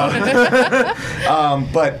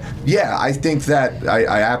 But yeah, I think that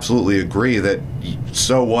I absolutely agree that.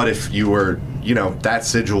 So what if you were, that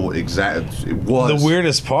sigil was the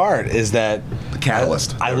weirdest part is that the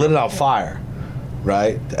catalyst. I lit it on fire,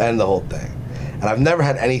 right, to end the whole thing, and I've never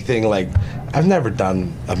had anything like. I've never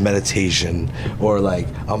done a meditation or like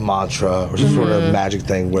a mantra or some sort of magic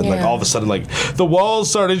thing where like all of a sudden like the walls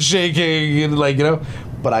started shaking and like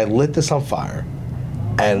but I lit this on fire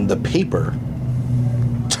and the paper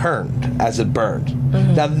turned as it burned.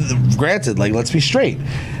 Now granted, like, let's be straight,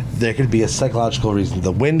 there could be a psychological reason.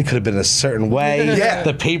 The wind could have been a certain way.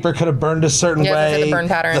 The paper could have burned a certain way. The burn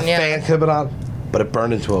pattern. The fan could have been on, but it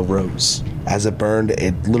burned into a rose. As it burned,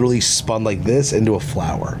 it literally spun like this into a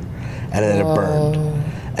flower. And then it burned.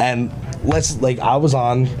 And I was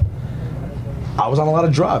on a lot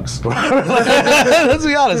of drugs. Let's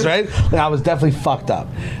be honest, right? Like, I was definitely fucked up.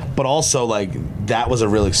 But also, like, that was a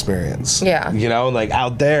real experience. Yeah. And like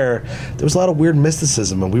out there was a lot of weird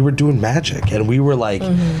mysticism, and we were doing magic, and we were like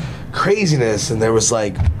craziness, and there was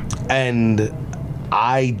like, and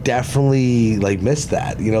I definitely like missed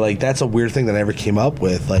that. Like, that's a weird thing that I never came up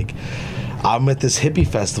with. Like, I'm at this hippie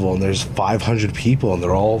festival and there's 500 people and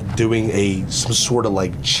they're all doing some sort of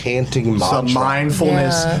like chanting mantra. Some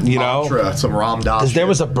mindfulness mantra, some Ram Dass. Because there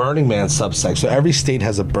was a Burning Man subsect. So every state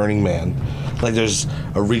has a Burning Man. Like, there's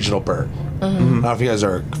a regional burn. I don't know if you guys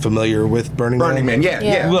are familiar with Burning Man. Burning Man,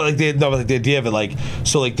 yeah. Well, like, but the idea of it, like,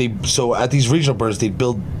 so at these regional burns, they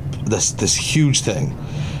build this huge thing.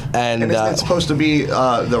 And it's supposed to be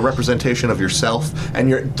the representation of yourself, and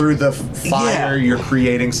you're through the fire. You're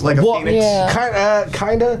creating like a phoenix.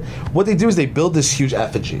 Kind of. What they do is they build this huge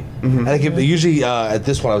effigy, and they usually at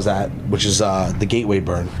this one I was at, which is the Gateway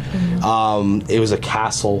Burn. It was a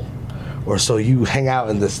castle, or so you hang out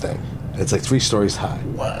in this thing. It's like 3 stories high.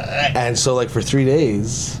 What? And so like for 3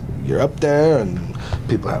 days, you're up there and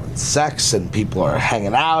people are having sex and people are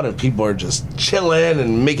hanging out and people are just chilling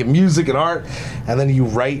and making music and art, and then you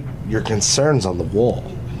write your concerns on the wall.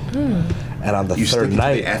 And on the you third stick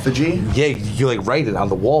night, it to the effigy? yeah, you like write it on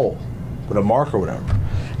the wall with a mark or whatever.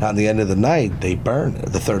 And on the end of the night, they burn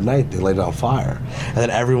it. The third night, they light it on fire. And then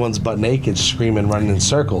everyone's butt naked, screaming, running in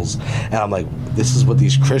circles. And I'm like, this is what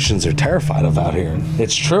these Christians are terrified of out here.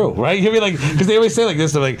 It's true, right? You mean, like, because they always say like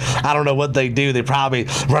this, they're like, I don't know what they do. They probably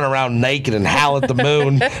run around naked and howl at the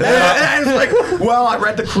moon. And it's like, well, I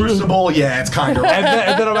read the Crucible. Yeah, it's kind of. And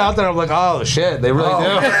then I'm out there, I'm like, oh shit, they really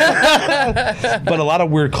do. But a lot of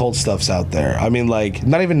weird cult stuff's out there. I mean, like,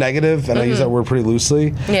 not even negative, and I use that word pretty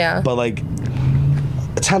loosely. Yeah. But like,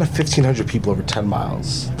 a town of 1,500 people over 10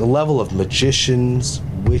 miles. The level of magicians,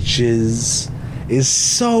 witches, is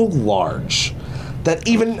so large that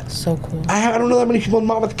even So cool. I don't know that many people in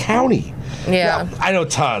Monmouth County. Yeah. Now, I know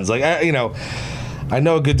tons. Like, I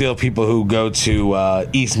know a good deal of people who go to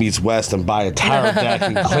East Meets West and buy a tarot deck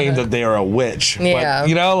and claim that they are a witch. Yeah. But,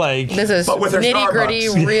 you know, like... This is But with their nitty gritty,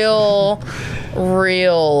 Starbucks.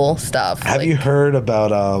 real stuff. Have you heard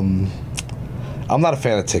about... I'm not a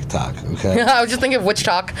fan of TikTok, okay? I was just thinking of witch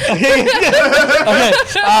talk. Okay,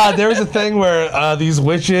 there was a thing where these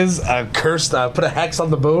witches cursed, put a hex on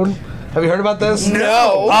the moon. Have you heard about this?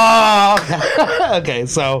 No. Oh, okay.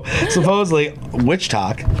 So supposedly, witch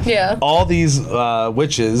talk. Yeah. All these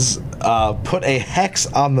witches put a hex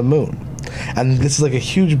on the moon, and this is like a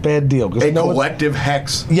huge bad deal. A collective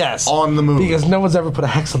hex Yes, on the moon. because no one's ever put a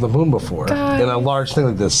hex on the moon before God. in a large thing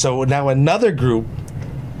like this. So now another group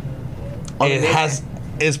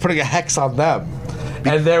is putting a hex on them,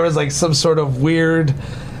 and there was like some sort of weird.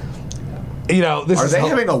 This Are is they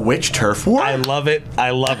having a witch turf war? I love it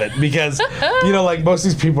because like most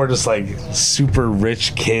of these people are just like super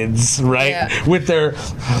rich kids, right? Yeah. With their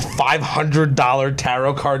 $500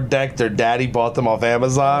 tarot card deck their daddy bought them off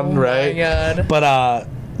Amazon, right? My God. But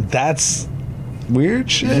that's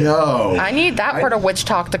weird shit. Yo. I need that part of witch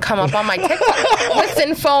talk to come up on my TikTok.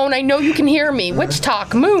 Listen, phone, I know you can hear me. Witch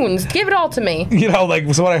talk, moons, give it all to me.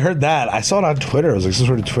 So when I heard that, I saw it on Twitter. It was like some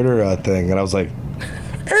sort of Twitter thing, and I was like,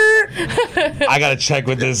 I gotta check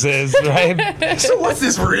what this is, right? So what's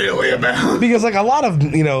this really about? Because like a lot of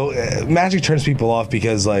magic turns people off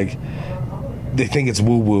because like they think it's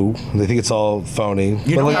woo woo, they think it's all phony.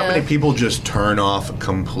 You know like, how many people just turn off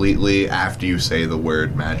completely after you say the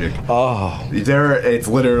word magic? Oh, It's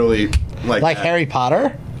literally like Harry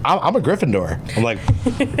Potter. I'm a Gryffindor. I'm like,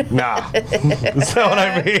 nah. That's not what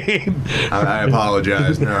I mean. I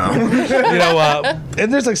apologize. No.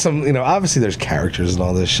 And there's like some, obviously there's characters and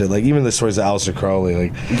all this shit. Like even the stories of Aleister Crowley.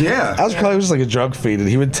 Like, Yeah. Aleister Crowley was just like a drug fiend, and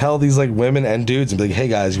he would tell these like women and dudes and be like, "Hey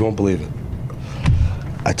guys, you won't believe it.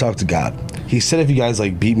 I talked to God. He said if you guys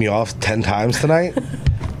like beat me off 10 times tonight,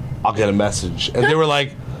 I'll get a message." And they were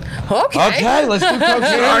like, Okay, let's do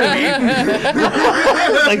cocaine.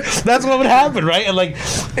 Like that's what would happen, right? And like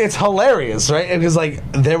it's hilarious, right? And because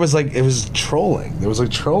like it was trolling. There was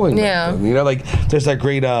like trolling. Yeah. Back then. Like there's that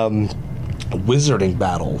great wizarding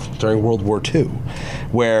battle during World War II,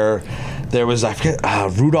 where there was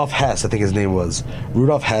Rudolf Hess, I think his name was.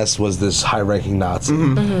 Rudolf Hess was this high-ranking Nazi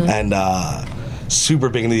and super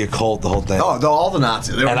big into the occult, the whole thing. Oh, all the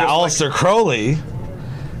Nazis. They were And just Aleister Crowley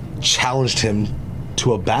challenged him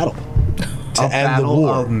to a battle to end battle the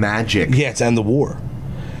war. of magic. Yeah, to end the war.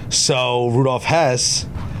 So Rudolf Hess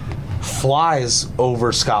flies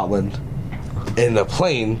over Scotland in a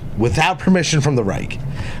plane without permission from the Reich,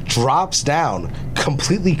 drops down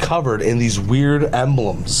completely covered in these weird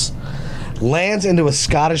emblems, lands into a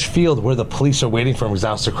Scottish field where the police are waiting for him because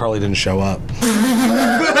Aleister Crowley didn't show up.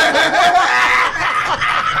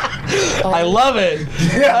 I love it.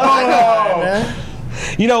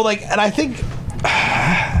 And I think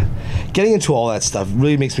getting into all that stuff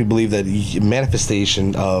really makes me believe that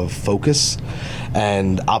manifestation of focus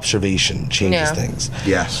and observation changes things.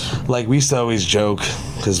 Yes. Like we used to always joke,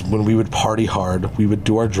 because when we would party hard, we would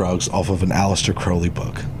do our drugs off of an Aleister Crowley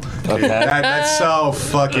book. Okay. That's so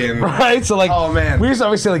fucking Right? So like, oh man, we used to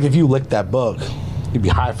always say like, if you licked that book, you'd be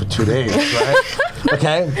high for 2 days, right?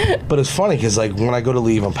 Okay? But it's funny because like when I go to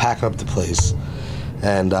leave, I'm packing up the place,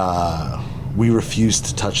 and we refused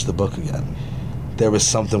to touch the book again. There was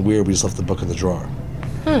something weird. We just left the book in the drawer.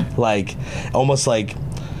 Like, almost like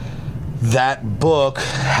that book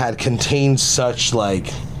had contained such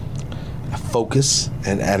like focus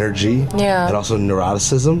and energy, and also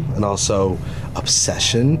neuroticism, and also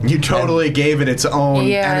obsession. you totally gave it its own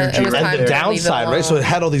energy. it was right time And the there. downside, right? So it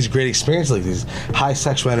had all these great experiences, like these high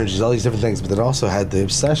sexual energies, all these different things, but it also had the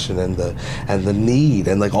obsession and the need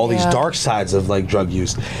and like all these dark sides of like drug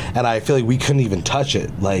use. And I feel like we couldn't even touch it.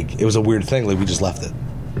 Like it was a weird thing. Like we just left it.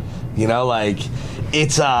 Like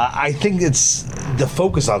it's. I think it's the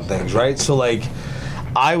focus on things, right? So like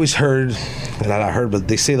I always heard, and not heard, but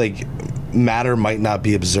they say like matter might not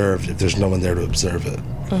be observed if there's no one there to observe it.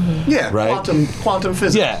 Yeah, right? Quantum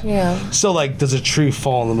physics. Yeah. So, like, does a tree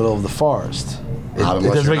fall in the middle of the forest? It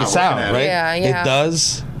doesn't make a sound, right? Yeah. It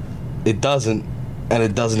does, it doesn't, and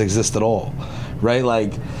it doesn't exist at all, right?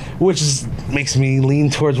 Like, which makes me lean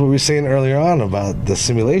towards what we were saying earlier on about the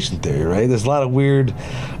simulation theory, right? There's a lot of weird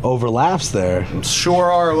overlaps there.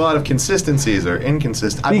 Sure are a lot of consistencies or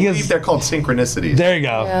inconsistencies. I believe they're called synchronicities. There you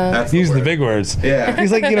go. Yeah. That's Using the word. big words. Yeah.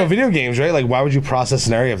 He's like, video games, right? Like, why would you process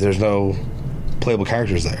an area if there's no playable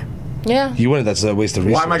characters there? Yeah. You wouldn't. That's a waste of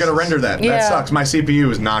resources. Why am I going to render that? That Yeah. sucks. My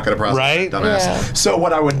CPU is not going to process Right? that, dumbass. Yeah. So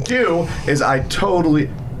what I would do is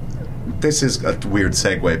this is a weird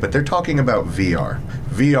segue, but they're talking about VR.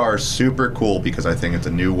 VR is super cool because I think it's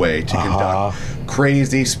a new way to conduct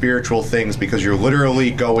crazy spiritual things because you're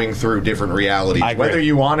literally going through different realities. I agree. Whether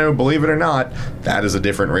you want to believe it or not, that is a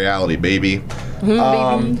different reality, baby.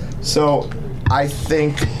 So I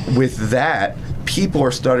think with that, people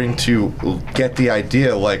are starting to get the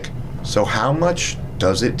idea, like, so how much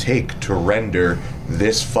does it take to render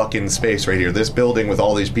this fucking space right here, this building with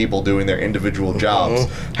all these people doing their individual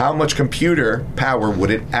jobs? How much computer power would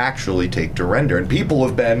it actually take to render? And people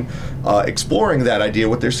have been exploring that idea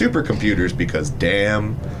with their supercomputers because,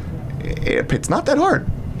 damn, it's not that hard.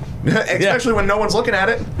 Especially when no one's looking at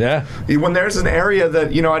it. Yeah. When there's an area that,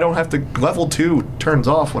 I don't have to, level 2 turns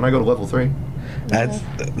off when I go to level 3. That's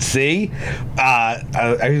see, I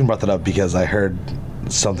even brought that up because I heard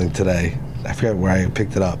something today. I forget where I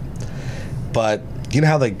picked it up, but you know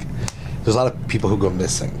how like there's a lot of people who go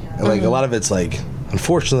missing, and like a lot of it's like,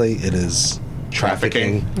 unfortunately, it is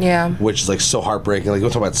trafficking. Yeah. Which is like so heartbreaking. Like, we're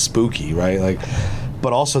talking about spooky, right? Like,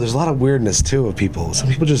 but also there's a lot of weirdness too of people. Some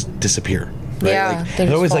people just disappear. Right? Yeah, Like, they they're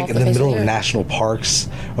just always fall like off in the the face of middle the of earth. national parks,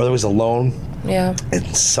 or they're always alone. Yeah. And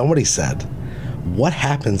somebody said, what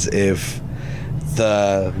happens if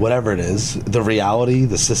the whatever it is, the reality,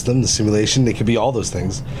 the system, the simulation, it could be all those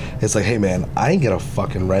things. It's like, hey man, I ain't gonna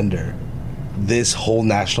fucking render this whole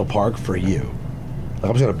national park for you. Like,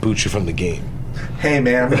 I'm just gonna boot you from the game. Hey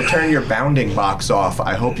man, I'm gonna turn your bounding box off.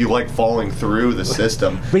 I hope you like falling through the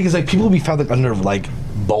system. Because like people will be found like under like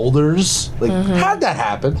boulders. Like, how'd that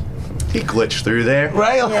happen? He glitched through there.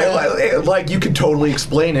 Right? Like you could totally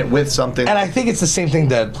explain it with something. And I think it's the same thing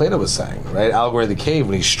that Plato was saying, right? Allegory of the cave,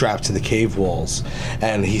 when he's strapped to the cave walls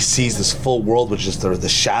and he sees this full world, which is the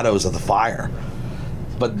shadows of the fire.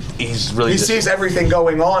 But he's really he sees everything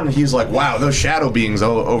going on, and he's like, wow, those shadow beings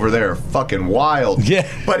over there are fucking wild. Yeah.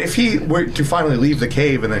 But if he were to finally leave the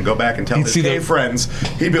cave and then go back and tell his cave friends,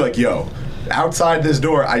 he'd be like, yo, outside this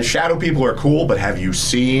door, shadow people are cool, but have you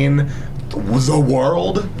seen the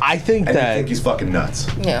world? I think and that I think he's fucking nuts.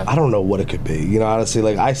 Yeah. I don't know what it could be. Honestly,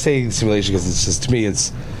 like I say simulation because it's just, to me,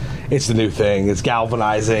 it's the new thing. It's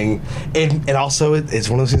galvanizing, and also it's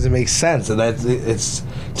one of those things that makes sense. And it's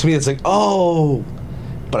to me, it's like, oh,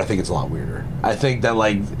 but I think it's a lot weirder. I think that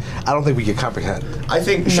I don't think we can comprehend. I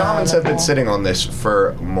think shamans have been sitting on this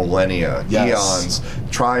for millennia, eons,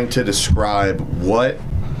 trying to describe what,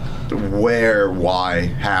 where, why,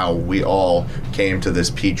 how we all came to this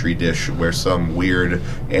petri dish where some weird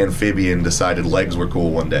amphibian decided legs were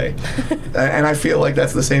cool one day. And I feel like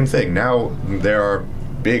that's the same thing. Now there are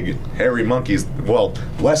big hairy monkeys, well,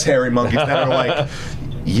 less hairy monkeys that are like,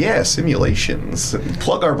 yeah, simulations,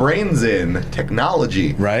 plug our brains in,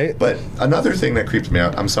 technology. Right. But another thing that creeps me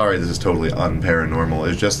out, I'm sorry, this is totally unparanormal,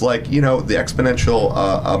 is just like, the exponential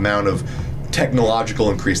amount of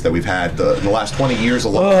technological increase that we've had in the last 20 years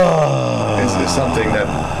alone is something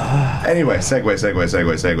that... Anyway,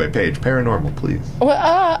 segue, Paige, paranormal, please. Well,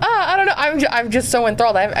 I don't know. I'm just so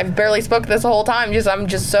enthralled. I've barely spoke this whole time. I'm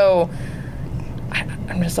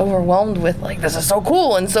just overwhelmed with this is so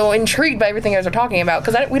cool and so intrigued by everything you guys are talking about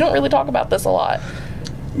because we don't really talk about this a lot.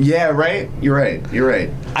 Yeah, right. You're right.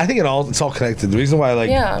 I think it's all connected. The reason why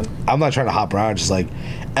I'm not trying to hop around, just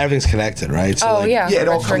everything's connected, right? So, yeah, it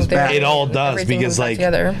all comes back. It all does because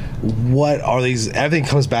what are these? Everything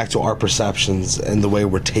comes back to our perceptions and the way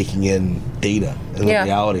we're taking in data and the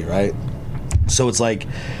reality, right? So it's like,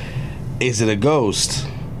 is it a ghost?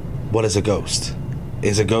 What is a ghost?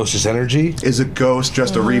 Is a ghost just energy? Is a ghost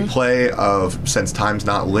just a replay of, since time's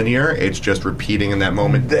not linear, it's just repeating in that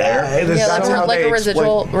moment there? That's how like a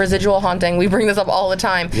residual haunting. We bring this up all the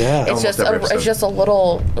time. Yeah. It's just a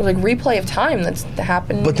little replay of time that's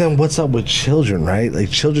happened. But then what's up with children, right? Like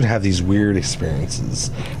children have these weird experiences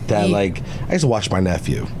that I used to watch my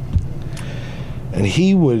nephew. And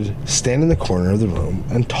he would stand in the corner of the room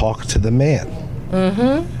and talk to the man.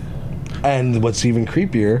 Mm-hmm. And what's even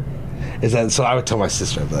creepier is that, so I would tell my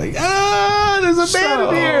sister, I'd be like, there's a man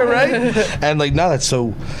in here, right? And no, that's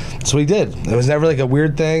so, So he did. It was never like a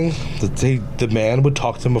weird thing. The man would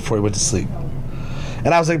talk to him before he went to sleep.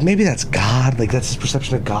 And I was like, maybe that's God. Like, that's his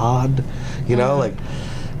perception of God. You know, like,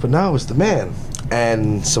 but no, it was the man.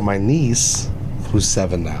 And so my niece, who's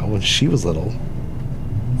 7 now, when she was little,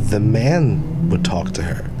 the man would talk to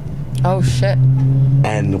her. Oh, shit.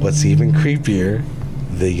 And what's even creepier,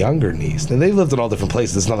 the younger niece. And they've lived in all different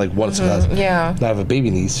places. It's not like one house. Yeah. I have a baby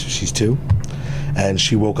niece. She's 2. And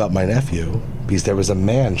she woke up my nephew because there was a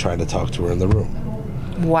man trying to talk to her in the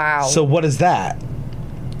room. Wow. So what is that?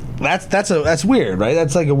 That's weird, right?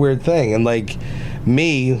 That's like a weird thing. And like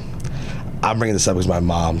me, I'm bringing this up because my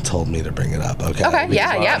mom told me to bring it up. Okay. Okay.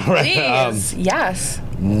 Yeah. Please. Yes.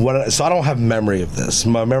 So I don't have memory of this.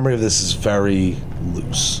 My memory of this is very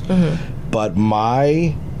loose. But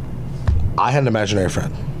I had an imaginary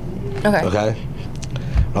friend. Okay.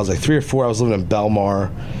 When I was like 3 or 4, I was living in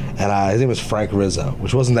Belmar, and his name was Frank Rizzo,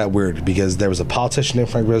 which wasn't that weird because there was a politician named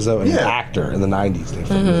Frank Rizzo and an actor in the 90s named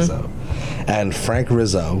Frank Rizzo. And Frank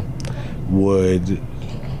Rizzo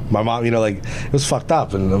my mom, you know, like, it was fucked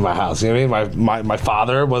up in my house. You know what I mean? My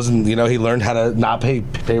father wasn't, you know, he learned how to not pay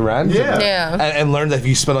rent. And learned that if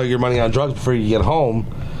you spend all your money on drugs before you get home,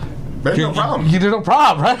 there's no problem. There's no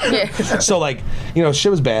problem, right? Yeah. So, like, you know,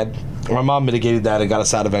 shit was bad. My mom mitigated that and got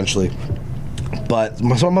us out eventually. But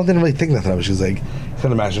my mom didn't really think nothing of it. She was like, it's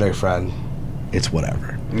an imaginary friend. It's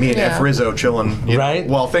whatever. Me and F. Rizzo chilling, right?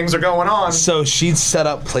 While things are going on. So she'd set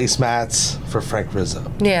up placemats for Frank Rizzo.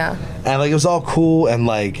 Yeah. And like it was all cool. And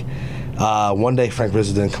like one day Frank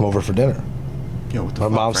Rizzo didn't come over for dinner. Yo, what the My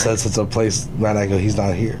fuck, mom Frank? says it's a place. Man, I go, he's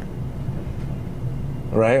not here.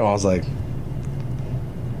 Right? And I was like,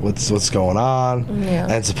 what's going on? Yeah.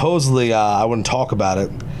 And supposedly I wouldn't talk about it.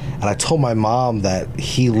 And I told my mom that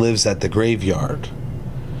he lives at the graveyard,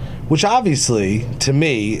 which obviously to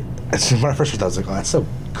me, when I first heard that, I was like, oh, that's so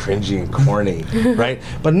cringy and corny, right?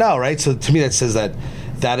 But no, right? So to me, that says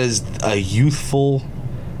that is a youthful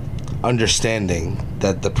understanding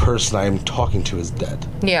that the person I'm talking to is dead.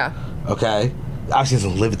 Yeah. Okay? Obviously, he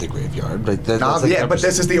doesn't live at the graveyard. Like, that's like but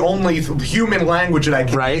this is the only human language that I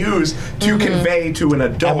can use to convey to an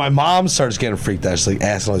adult. And my mom starts getting freaked out. She's like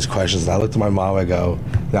asking all these questions. And I looked at my mom. I go,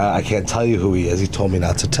 I can't tell you who he is. He told me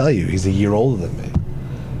not to tell you. He's a year older than me.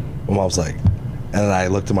 My mom's like, and then I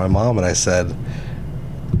looked at my mom and I said,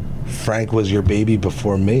 Frank was your baby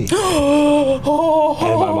before me. And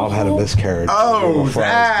my mom had a miscarriage. Oh, before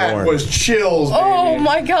that I was born. was chills, baby. Oh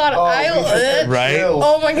my God! Right?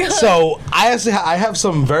 Oh my God! So I have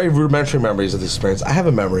some very rudimentary memories of this experience. I have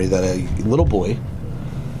a memory that a little boy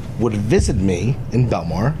would visit me in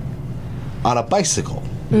Belmar on a bicycle.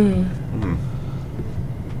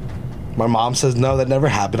 My mom says, no, that never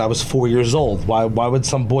happened. I was 4 years old. Why would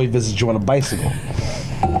some boy visit you on a bicycle?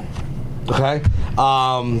 Okay?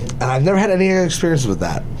 And I've never had any experience with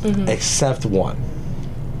that, except one.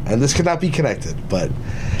 And this could not be connected, but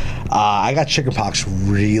I got chickenpox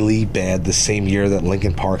really bad the same year that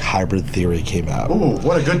Linkin Park Hybrid Theory came out. Ooh,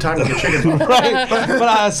 what a good time to get chickenpox. Right?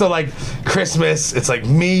 But so like Christmas, it's like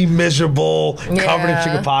me miserable, covered in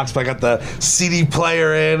chickenpox, but I got the CD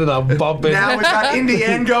player in and I'm bumping. Now it's got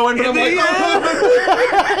Indian going, but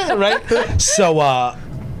I'm like, right? So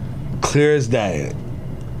clear as day,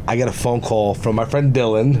 I get a phone call from my friend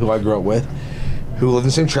Dylan, who I grew up with, who lived in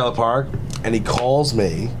the same trailer park, and he calls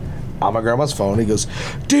me on my grandma's phone. He goes,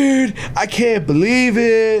 dude, I can't believe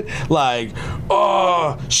it. Like,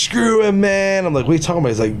 oh, screw him, man. I'm like, what are you talking about?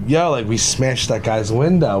 He's like, yo, like, we smashed that guy's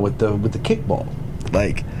window with the kickball.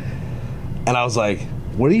 Like, and I was like,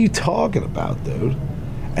 what are you talking about, dude?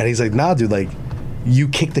 And he's like, nah, dude, like, you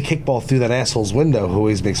kicked the kickball through that asshole's window who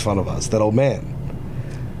always makes fun of us, that old man.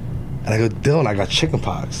 And I go, Dylan, I got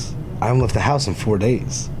chickenpox. I haven't left the house in 4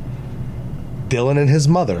 days. Dylan and his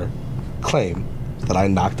mother claim that I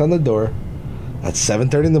knocked on the door at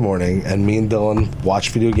 7:30 in the morning, and me and Dylan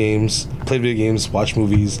watched video games, played video games, watched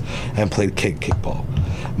movies, and played kickball.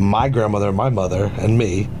 My grandmother, my mother, and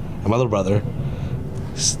me, and my little brother,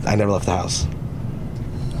 I never left the house.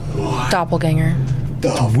 Doppelganger.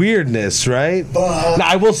 Weirdness, right? Now,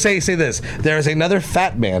 I will say this. There is another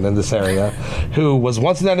fat man in this area who was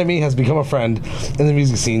once an enemy, has become a friend in the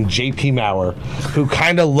music scene, JP Maurer, who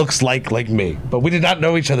kind of looks like me. But we did not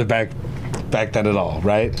know each other back then at all,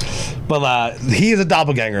 right? But he is a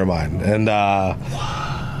doppelganger of mine. And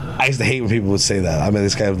I used to hate when people would say that. I mean,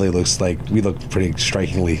 this guy really looks like, we look pretty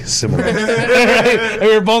strikingly similar. Right? And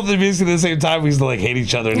we were both in the music at the same time. We used to like hate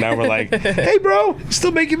each other. And now we're like, hey, bro, you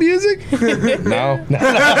still making music? No.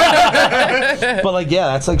 But like, yeah,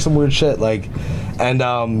 that's like some weird shit. Like, and,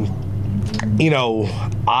 you know,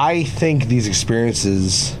 I think these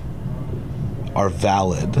experiences are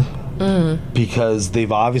valid because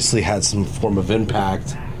they've obviously had some form of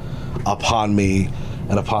impact upon me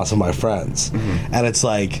and upon some of my friends. And it's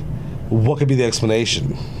like, what could be the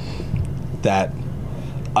explanation? That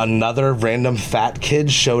another random fat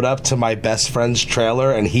kid showed up to my best friend's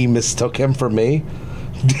trailer and he mistook him for me?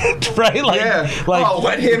 Right?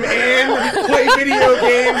 Let him in, play video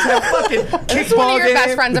games, have fucking kickball games. One of your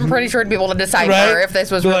best friends, I'm pretty sure, to be able to decipher if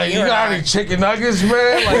this was really you got any chicken nuggets,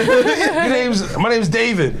 man? Like, my name's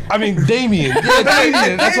David. I mean, Damien. Yeah,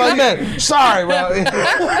 Damien. That's what I meant. Sorry, bro.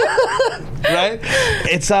 Right?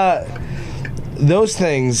 It's, those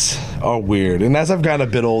things are weird. And as I've gotten a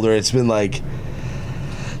bit older, it's been like,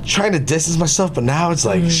 trying to distance myself, but now it's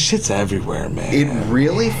like shit's everywhere, man. It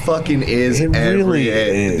really fucking is. It really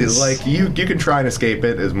is. It's like you can try and escape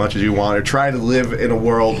it as much as you want, or try to live in a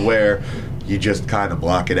world where you just kind of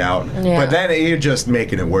block it out. Yeah. But then you're just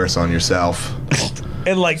making it worse on yourself.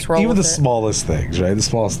 And like even the smallest things, right? The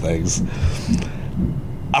smallest things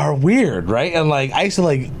are weird, right? And like I used to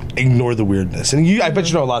like ignore the weirdness, and I bet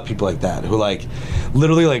you know a lot of people like that who like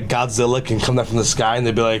literally like Godzilla can come down from the sky and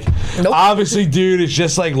they'd be like, nope. Obviously, dude, it's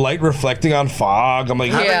just like light reflecting on fog. I'm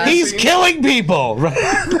like, he's killing people. Right?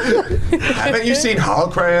 Haven't you seen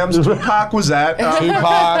holograms? Tupac was that.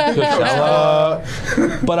 Tupac,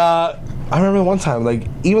 Coachella. But I remember one time, like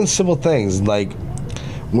even simple things like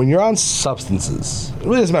when you're on substances, it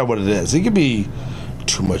really doesn't matter what it is. It could be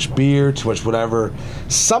too much beer, too much whatever.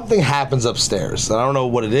 Something happens upstairs. And I don't know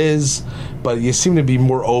what it is, but you seem to be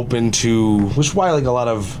more open to, which is why like a lot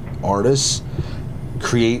of artists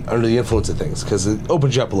create under the influence of things, because it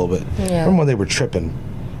opens you up a little bit. Yeah. I remember when they were tripping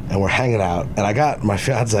and we're hanging out, and I got my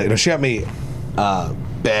fiance, she got me a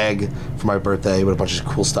bag for my birthday with a bunch of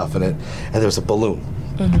cool stuff in it, and there was a balloon.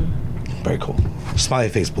 Very cool. Smiley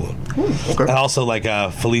face balloon. Okay. And also like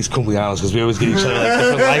Feliz Cumpleaños, because we always get each other like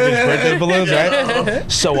different language birthday balloons,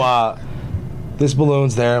 right? So this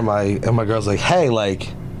balloon's there, and my girl's like, hey,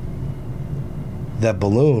 like that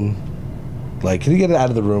balloon, like, can you get it out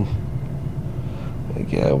of the room?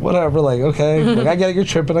 Like, yeah, whatever, like, okay. Like, I get it, you're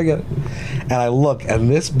tripping, I get it. And I look,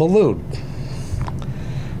 and this balloon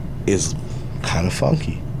is kind of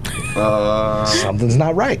funky. Something's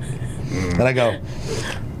not right. And I go,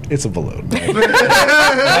 it's a balloon. Right?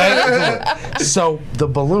 Right? So the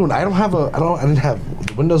balloon, I didn't have,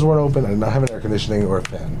 the windows weren't open, I did not have an air conditioning or a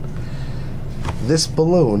fan. This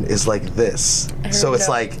balloon is like this. So it's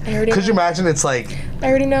like, could you imagine it's like, I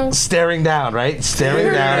already know. Staring down, right?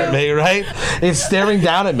 Staring down at me, right? It's staring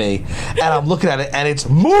down at me, and I'm looking at it, and it's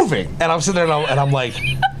moving. And I'm sitting there, and I'm like,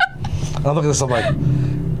 I'm looking at this, I'm like,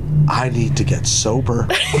 I need to get sober.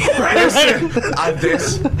 This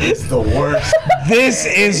is the worst. This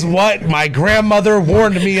is what my grandmother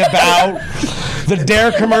warned me about. The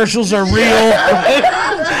Dare commercials are real.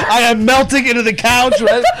 I am melting into the couch,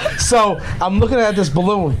 right? So I'm looking at this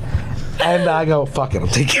balloon, and I go, fuck it, I'll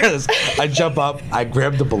take care of this. I jump up, I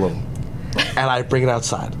grab the balloon, and I bring it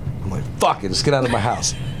outside. I'm like, fuck it, just get out of my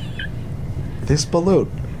house. This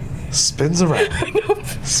balloon spins around,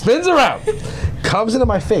 comes into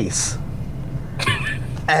my face,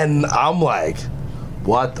 and I'm like,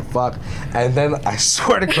 what the fuck? And then I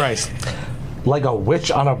swear to Christ, like a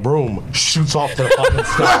witch on a broom, shoots off to the fucking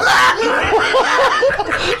sky.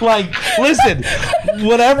 Like, listen,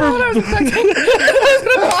 whatever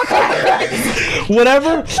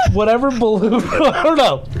balloon, I don't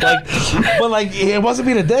know, like, but like, it wasn't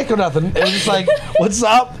being a dick or nothing. It was just like, what's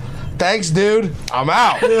up? Thanks, dude. I'm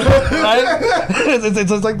out. Right?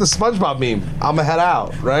 It's like the SpongeBob meme. I'm gonna head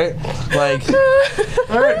out, right? Like,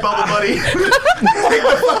 all right, Bubble Buddy, take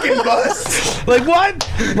the fucking bus. Like what?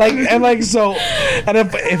 Like, and like so, and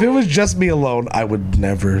if it was just me alone, I would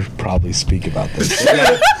never probably speak about this.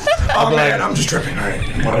 Oh man, like, I'm just tripping. All right,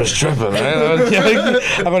 I'm just tripping. Right?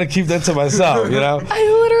 I'm gonna keep that to myself, you know. I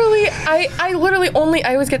literally only,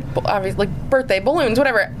 I always get obviously like birthday balloons,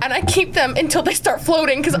 whatever, and I keep them until they start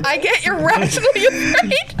floating because I get irrationally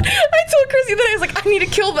afraid. I told Chrissy that I was like, I need to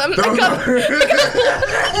kill them.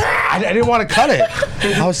 I didn't want to cut it.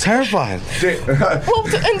 I was terrified. Well,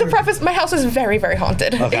 and to preface, my house is very, very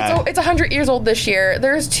haunted. Okay. It's 100 years old this year.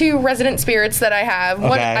 There's 2 resident spirits that I have.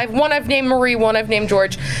 Okay. One I've named Marie, one I've named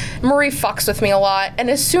George. Marie fucks with me a lot, and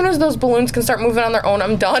as soon as those balloons can start moving on their own,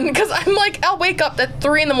 I'm done, because I'm like, I'll wake up at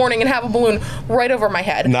 3 a.m. and have a balloon right over my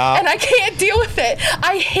head. Nah. And I can't deal with it.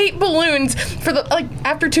 I hate balloons. For the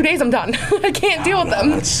after 2 days, I'm done. I can't deal with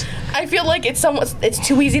them. I feel like it's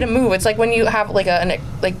too easy to move. It's like when you have like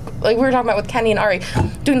like we were talking about with Kenny and Ari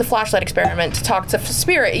doing the flashlight experiment to talk to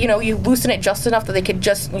spirit. You know, you loosen it just enough that they could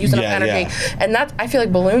just use enough energy, and that I feel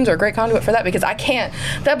like balloons are a great conduit for that because I can't.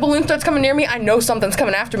 That balloon starts coming near me, I know something's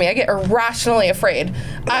coming after me. I get irrationally afraid.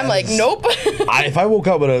 I'm like, nope. If I woke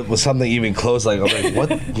up with something even close, like I'm like,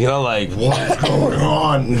 what? You know, like what's going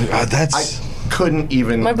on? That's. Couldn't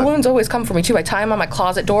even. My balloons always come for me too. I tie them on my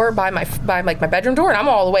closet door by my bedroom door, and I'm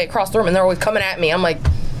all the way across the room, and they're always coming at me. I'm like,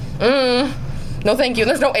 no, thank you. And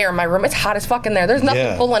there's no air in my room. It's hot as fuck in there. There's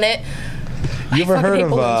nothing pulling it. You ever heard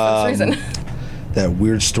of that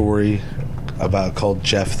weird story called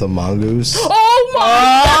Jeff the Mongoose? Oh my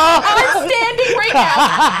God! I'm standing right now.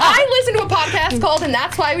 I listened to a podcast called "And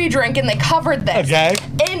That's Why We Drink," and they covered this. Okay.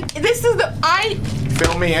 And this is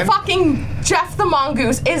fill me in. Fucking Jeff the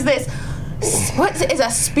Mongoose is this. What is a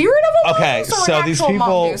spirit of a mongoose? Or so an these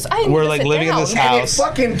people were like living in this house.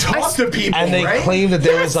 And they fucking talk to people, and they claimed that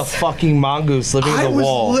there was a fucking mongoose living in the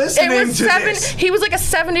wall. He was like a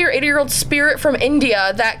 70 or 80-year-old spirit from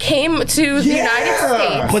India that came to the United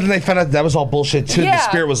States. But then they found out that was all bullshit too. The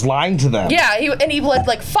spirit was lying to them. Yeah, he would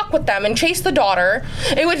like fuck with them and chase the daughter.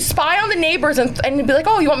 It would spy on the neighbors and be like,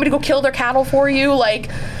 "Oh, you want me to go kill their cattle for you?" Like,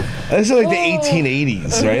 this is like the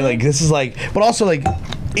 1880s, right? Like this is like, but also like.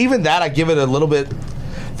 Even that, I give it a little bit.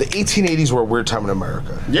 The 1880s were a weird time in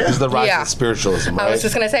America. Yeah. It was the rise of spiritualism, right? I was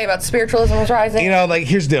just going to say about spiritualism was rising. You know, like,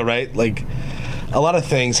 here's the deal, right? Like, a lot of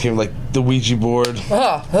things came, like, the Ouija board.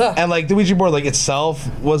 And, like, the Ouija board, like, itself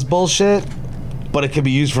was bullshit, but it could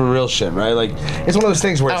be used for real shit, right? Like, it's one of those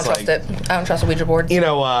things where it's like... I don't trust it. I don't trust a Ouija board. You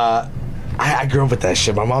know, I grew up with that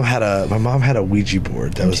shit. My mom had a Ouija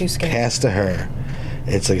board that was passed to her.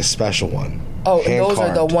 It's, like, a special one. Oh, and those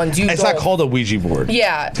are the ones you It's not called a Ouija board.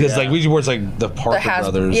 Yeah. Because, like, Ouija board's like the Parker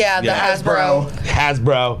Brothers. Yeah, the Hasbro.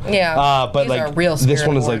 Hasbro. Yeah. But, these like, real this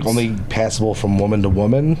one is, like, only passable from woman to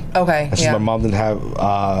woman. Okay, and since my mom didn't have,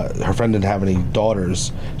 her friend didn't have any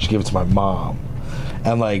daughters, she gave it to my mom.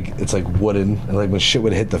 And, like, it's, like, wooden. And, like, when shit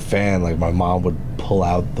would hit the fan, like, my mom would pull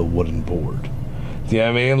out the wooden board. Do you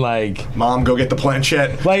know what I mean? Like... Mom, go get the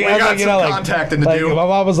planchette. Like, we got some contacting to do. My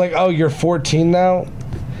mom was like, oh, you're 14 now?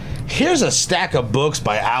 Here's a stack of books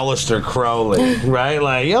by Aleister Crowley, right?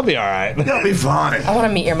 Like, you'll be all right. You'll be fine. I want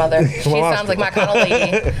to meet your mother. She sounds like my kind of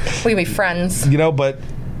lady. We can be friends. You know, but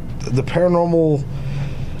the paranormal,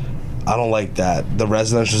 I don't like that. The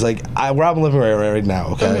residential is like, where I'm living right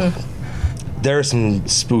now, okay? Mm-hmm. There is some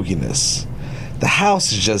spookiness. The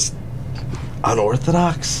house is just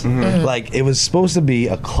unorthodox. Mm-hmm. Like, it was supposed to be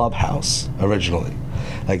a clubhouse originally.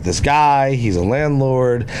 Like, this guy, he's a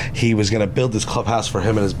landlord. He was going to build this clubhouse for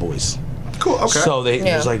him and his boys. Cool, okay. So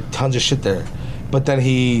there's, like, tons of shit there. But then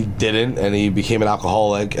he didn't, and he became an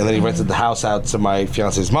alcoholic, and then he rented the house out to my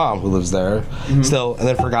fiance's mom, who lives there still, and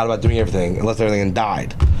then forgot about doing everything, and left everything and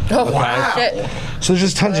died. Oh, wow. Shit. So there's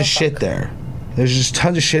just tons of shit there. There's just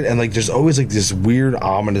tons of shit, and, like, there's always, like, this weird,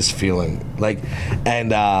 ominous feeling. Like,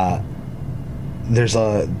 and there's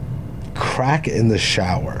a crack in the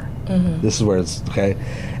shower. Mm-hmm. This is where it's okay.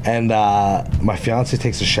 And my fiance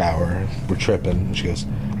takes a shower. We're tripping. And she goes,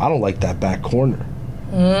 I don't like that back corner.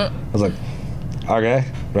 Mm-hmm. I was like, okay,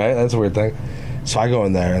 right? That's a weird thing. So I go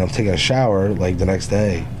in there and I'm taking a shower like the next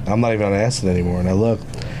day. I'm not even on acid anymore. And I look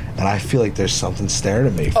and I feel like there's something staring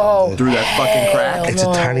at me. Through that fucking crack. It's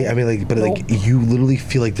a tiny, I mean, like, but like you literally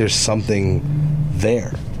feel like there's something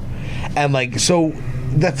there. And like, so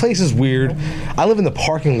that place is weird. I live in the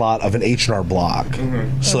parking lot of an H&R Block.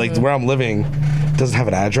 Mm-hmm. So, like, where I'm living doesn't have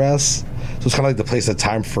an address. So it's kind of like the place that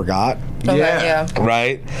time forgot. Okay, yeah.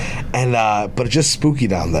 Right? And, but it's just spooky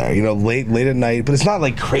down there, you know, late at night. But it's not,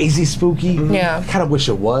 like, crazy spooky. Mm-hmm. Yeah. I kind of wish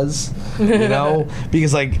it was, you know?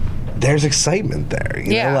 Because, like, there's excitement there.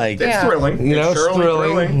 You know? Like, it's thrilling. You know, it's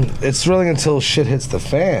thrilling. It's thrilling until shit hits the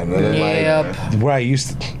fan. And then, like, where I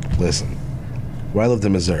used to... Listen, where I lived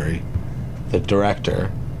in Missouri... The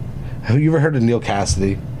director. Have you ever heard of Neil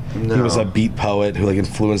Cassidy? No. He was a beat poet who like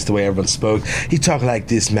influenced the way everyone spoke. He talked like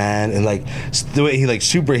this, man, and like the way he like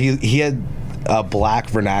he had a black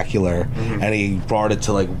vernacular, and he brought it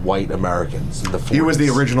to like white Americans in the 40s. He was the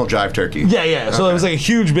original Jive Turkey. Yeah. Okay. So it was like a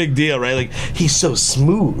huge big deal, right? Like he's so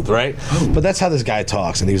smooth, right? But that's how this guy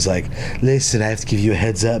talks, and he was like, "Listen, I have to give you a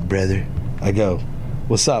heads up, brother." I go,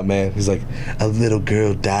 "What's up, man?" He's like, "A little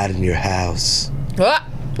girl died in your house." Nope.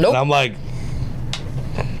 And I'm like,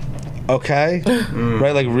 okay,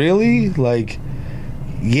 right? Like, really? Like,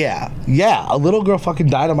 yeah, a little girl fucking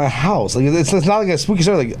died at my house. Like, it's not like a spooky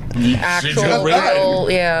story. Like, actual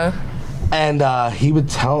real, yeah. And he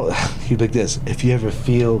would he'd be like this. If you ever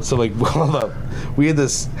feel so, like, we had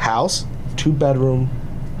this house, 2-bedroom,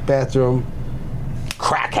 bathroom,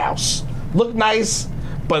 crack house. house. Looked nice,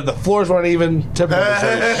 but the floors weren't even. Typical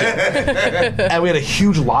shit. And we had a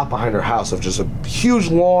huge lot behind our house of just a huge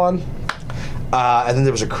lawn, and then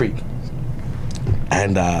there was a creek.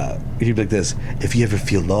 And he'd be like this: if you ever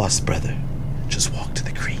feel lost, brother, just walk to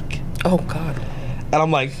the creek. Oh God. And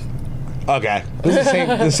I'm like, okay. This is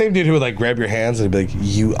the same dude who would like grab your hands and he'd be like,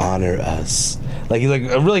 you honor us. Like he's like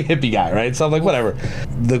a really hippie guy, right? So I'm like, whatever.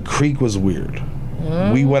 The creek was weird.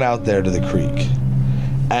 We went out there to the creek,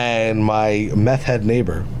 and my meth head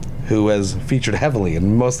neighbor, who has featured heavily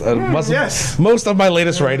in most of my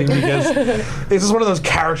latest writing, because it's just one of those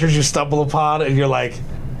characters you stumble upon and you're like,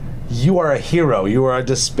 you are a hero. You are a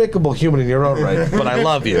despicable human in your own right, but I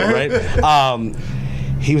love you, right?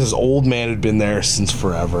 He was this old man who'd been there since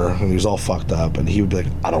forever, and he was all fucked up, and he would be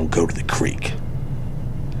like, I don't go to the creek.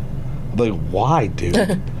 I'd be like, why,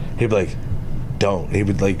 dude? He'd be like, don't. He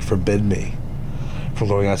would like forbid me from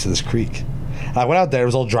going out to this creek. And I went out there, it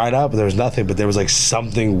was all dried up, and there was nothing, but there was like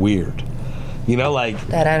something weird. You know, like...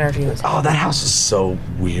 That energy was... Oh, that house is so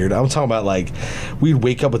weird. I'm talking about, like, we'd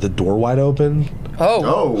wake up with the door wide open.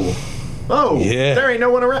 Oh, yeah. There ain't no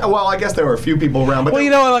one around. Well, I guess there were a few people around. But well,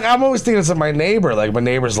 you know, like I'm always thinking it's my neighbor. Like my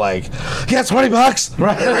neighbor's like, yeah, $20,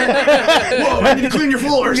 right? Whoa, I need to clean your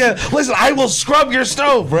floors. Yeah, listen, I will scrub your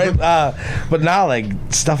stove, right? But now, like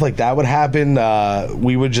stuff like that would happen.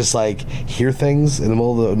 We would just like hear things in the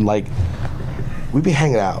middle of the like. We'd be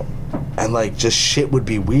hanging out, and like just shit would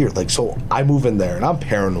be weird. Like so, I move in there, and I'm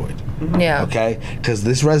paranoid. Yeah. Okay, because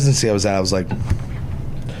this residency I was at, I was like.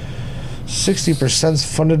 60% is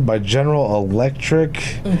funded by General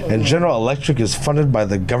Electric, and General Electric is funded by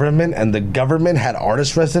the government, and the government had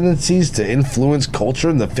artist residencies to influence culture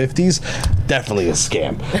in the 50s. Definitely a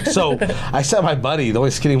scam. So I sent my buddy, the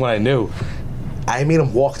only skinny one I knew, I made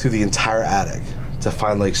him walk through the entire attic to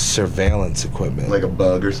find like surveillance equipment. Like a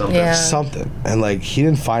bug or something? Yeah. Something. And like he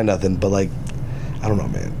didn't find nothing, but like, I don't know,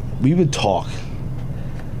 man. We would talk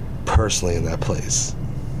personally in that place.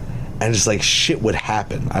 And just like shit would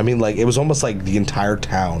happen. I mean, like it was almost like the entire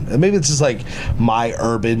town. And maybe it's just like my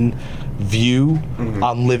urban view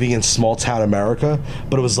on living in small town America.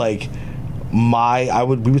 But it was like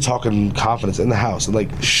we would talk in confidence in the house, and like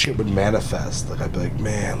shit would manifest. Like I'd be like,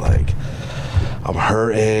 man, like I'm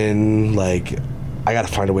hurting. Like I gotta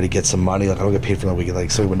find a way to get some money. Like I don't get paid for that weekend. Like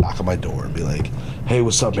somebody would knock on my door and be like, hey,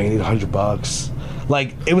 what's up, man? I need $100.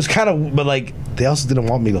 Like it was kind of, but like. They also didn't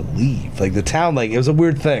want me to leave. Like the town, like it was a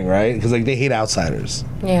weird thing, right? Because like they hate outsiders.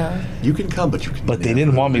 Yeah. You can come, but you can. But they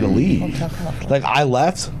didn't want me to leave. Like I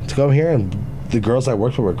left to come here, and the girls I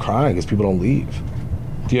worked with were crying because people don't leave.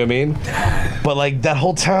 Do you know what I mean? But like that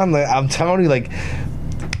whole town, like, I'm telling you, like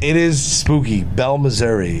it is spooky. Bell,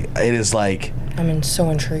 Missouri. It is like. I'm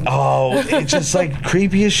so intrigued. Oh, it's just like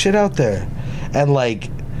creepy as shit out there, and like.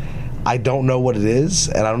 I don't know what it is,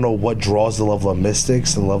 and I don't know what draws the level of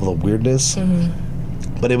mystics and the level of weirdness.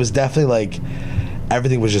 But it was definitely like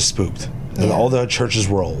everything was just spooked, and all the churches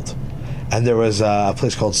were old. And there was a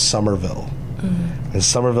place called Somerville, and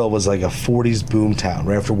Somerville was like a 40s boom town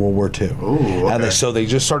right after World War II. Ooh, okay. And so they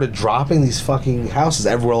just started dropping these fucking houses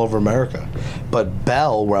everywhere all over America. But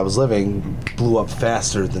Bell, where I was living, blew up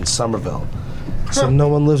faster than Somerville. So no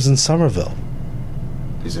one lives in Somerville.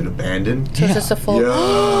 Is it abandoned? So it's just a full...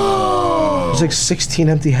 There's like 16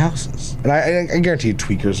 empty houses. And I guarantee you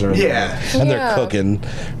tweakers are in there. And they're cooking,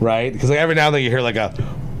 right? Because like every now and then you hear like a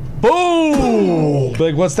boom!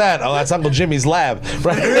 Like, what's that? Oh, that's Uncle Jimmy's lab,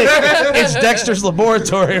 right? It's Dexter's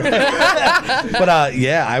laboratory, right? But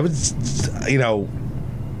yeah, I would, you know,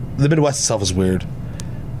 the Midwest itself is weird.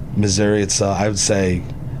 Missouri itself, I would say,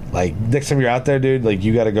 like, next time you're out there, dude, like,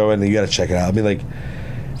 you got to go in and you got to check it out. I mean, like,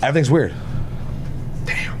 everything's weird.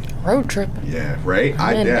 Road trip. Yeah, right?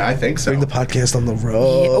 I think so. Bring the podcast on the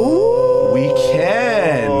road. Yeah. Ooh. We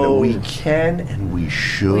can, and we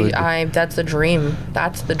should. That's the dream.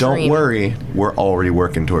 That's the dream. Don't worry, we're already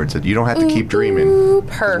working towards it. You don't have to keep dreaming.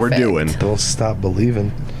 Perfect. We're doing. Don't stop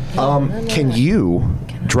believing. Can you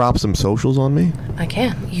drop some socials on me? I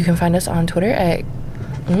can. You can find us on Twitter at...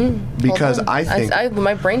 because I think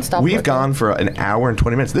my brain stopped. We've gone for an hour and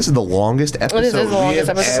 20 minutes. This is the longest episode. This is the longest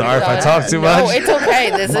episode. Sorry if I talk too much. No, it's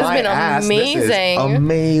okay. This has been amazing. This is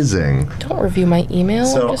amazing. Don't review my email.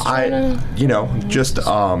 So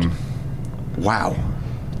wow,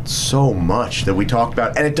 so much that we talked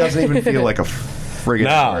about, and it doesn't even feel like a friggin'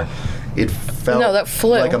 hour. It felt that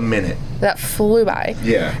flew like a minute. That flew by.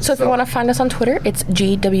 Yeah. So if you want to find us on Twitter, it's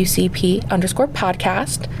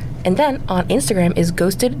GWCP_podcast. And then on Instagram is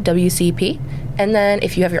GhostedWCP. And then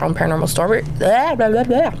if you have your own paranormal story,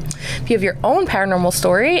 if you have your own paranormal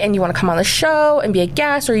story and you want to come on the show and be a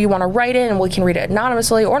guest, or you want to write in and we can read it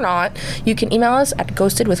anonymously or not, you can email us at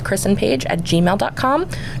ghostedwithchrisandpaige@gmail.com.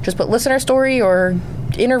 Just put listener story or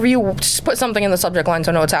interview, just put something in the subject line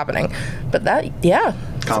so I know what's happening. But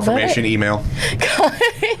confirmation email.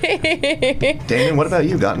 Damien, what about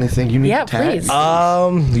you? Got anything you need to tag? Please.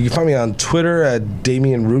 You can find me on Twitter at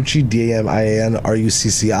Damien Rucci,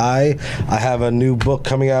 DAMIANRUCCI. I have a new book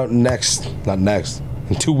coming out in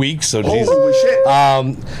 2 weeks, so geez. Holy shit.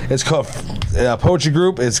 It's called Poetry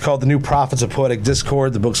Group. It's called The New Prophets of Poetic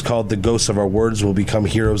Discord. The book's called The Ghosts of Our Words Will Become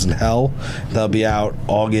Heroes in Hell. That'll be out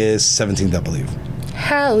August 17th, I believe.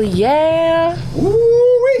 Hell yeah.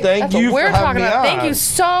 Thank you for having me on. Thank you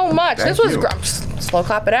so much. Thank this was you. slow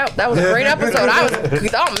clap it out. That was a great episode.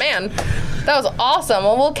 Oh man, that was awesome.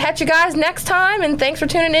 Well, we'll catch you guys next time, and thanks for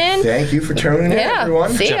tuning in. Thank you for tuning in,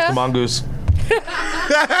 everyone. See ya. Jeff the Mongoose.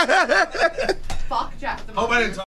 Fuck Jeff the Mongoose.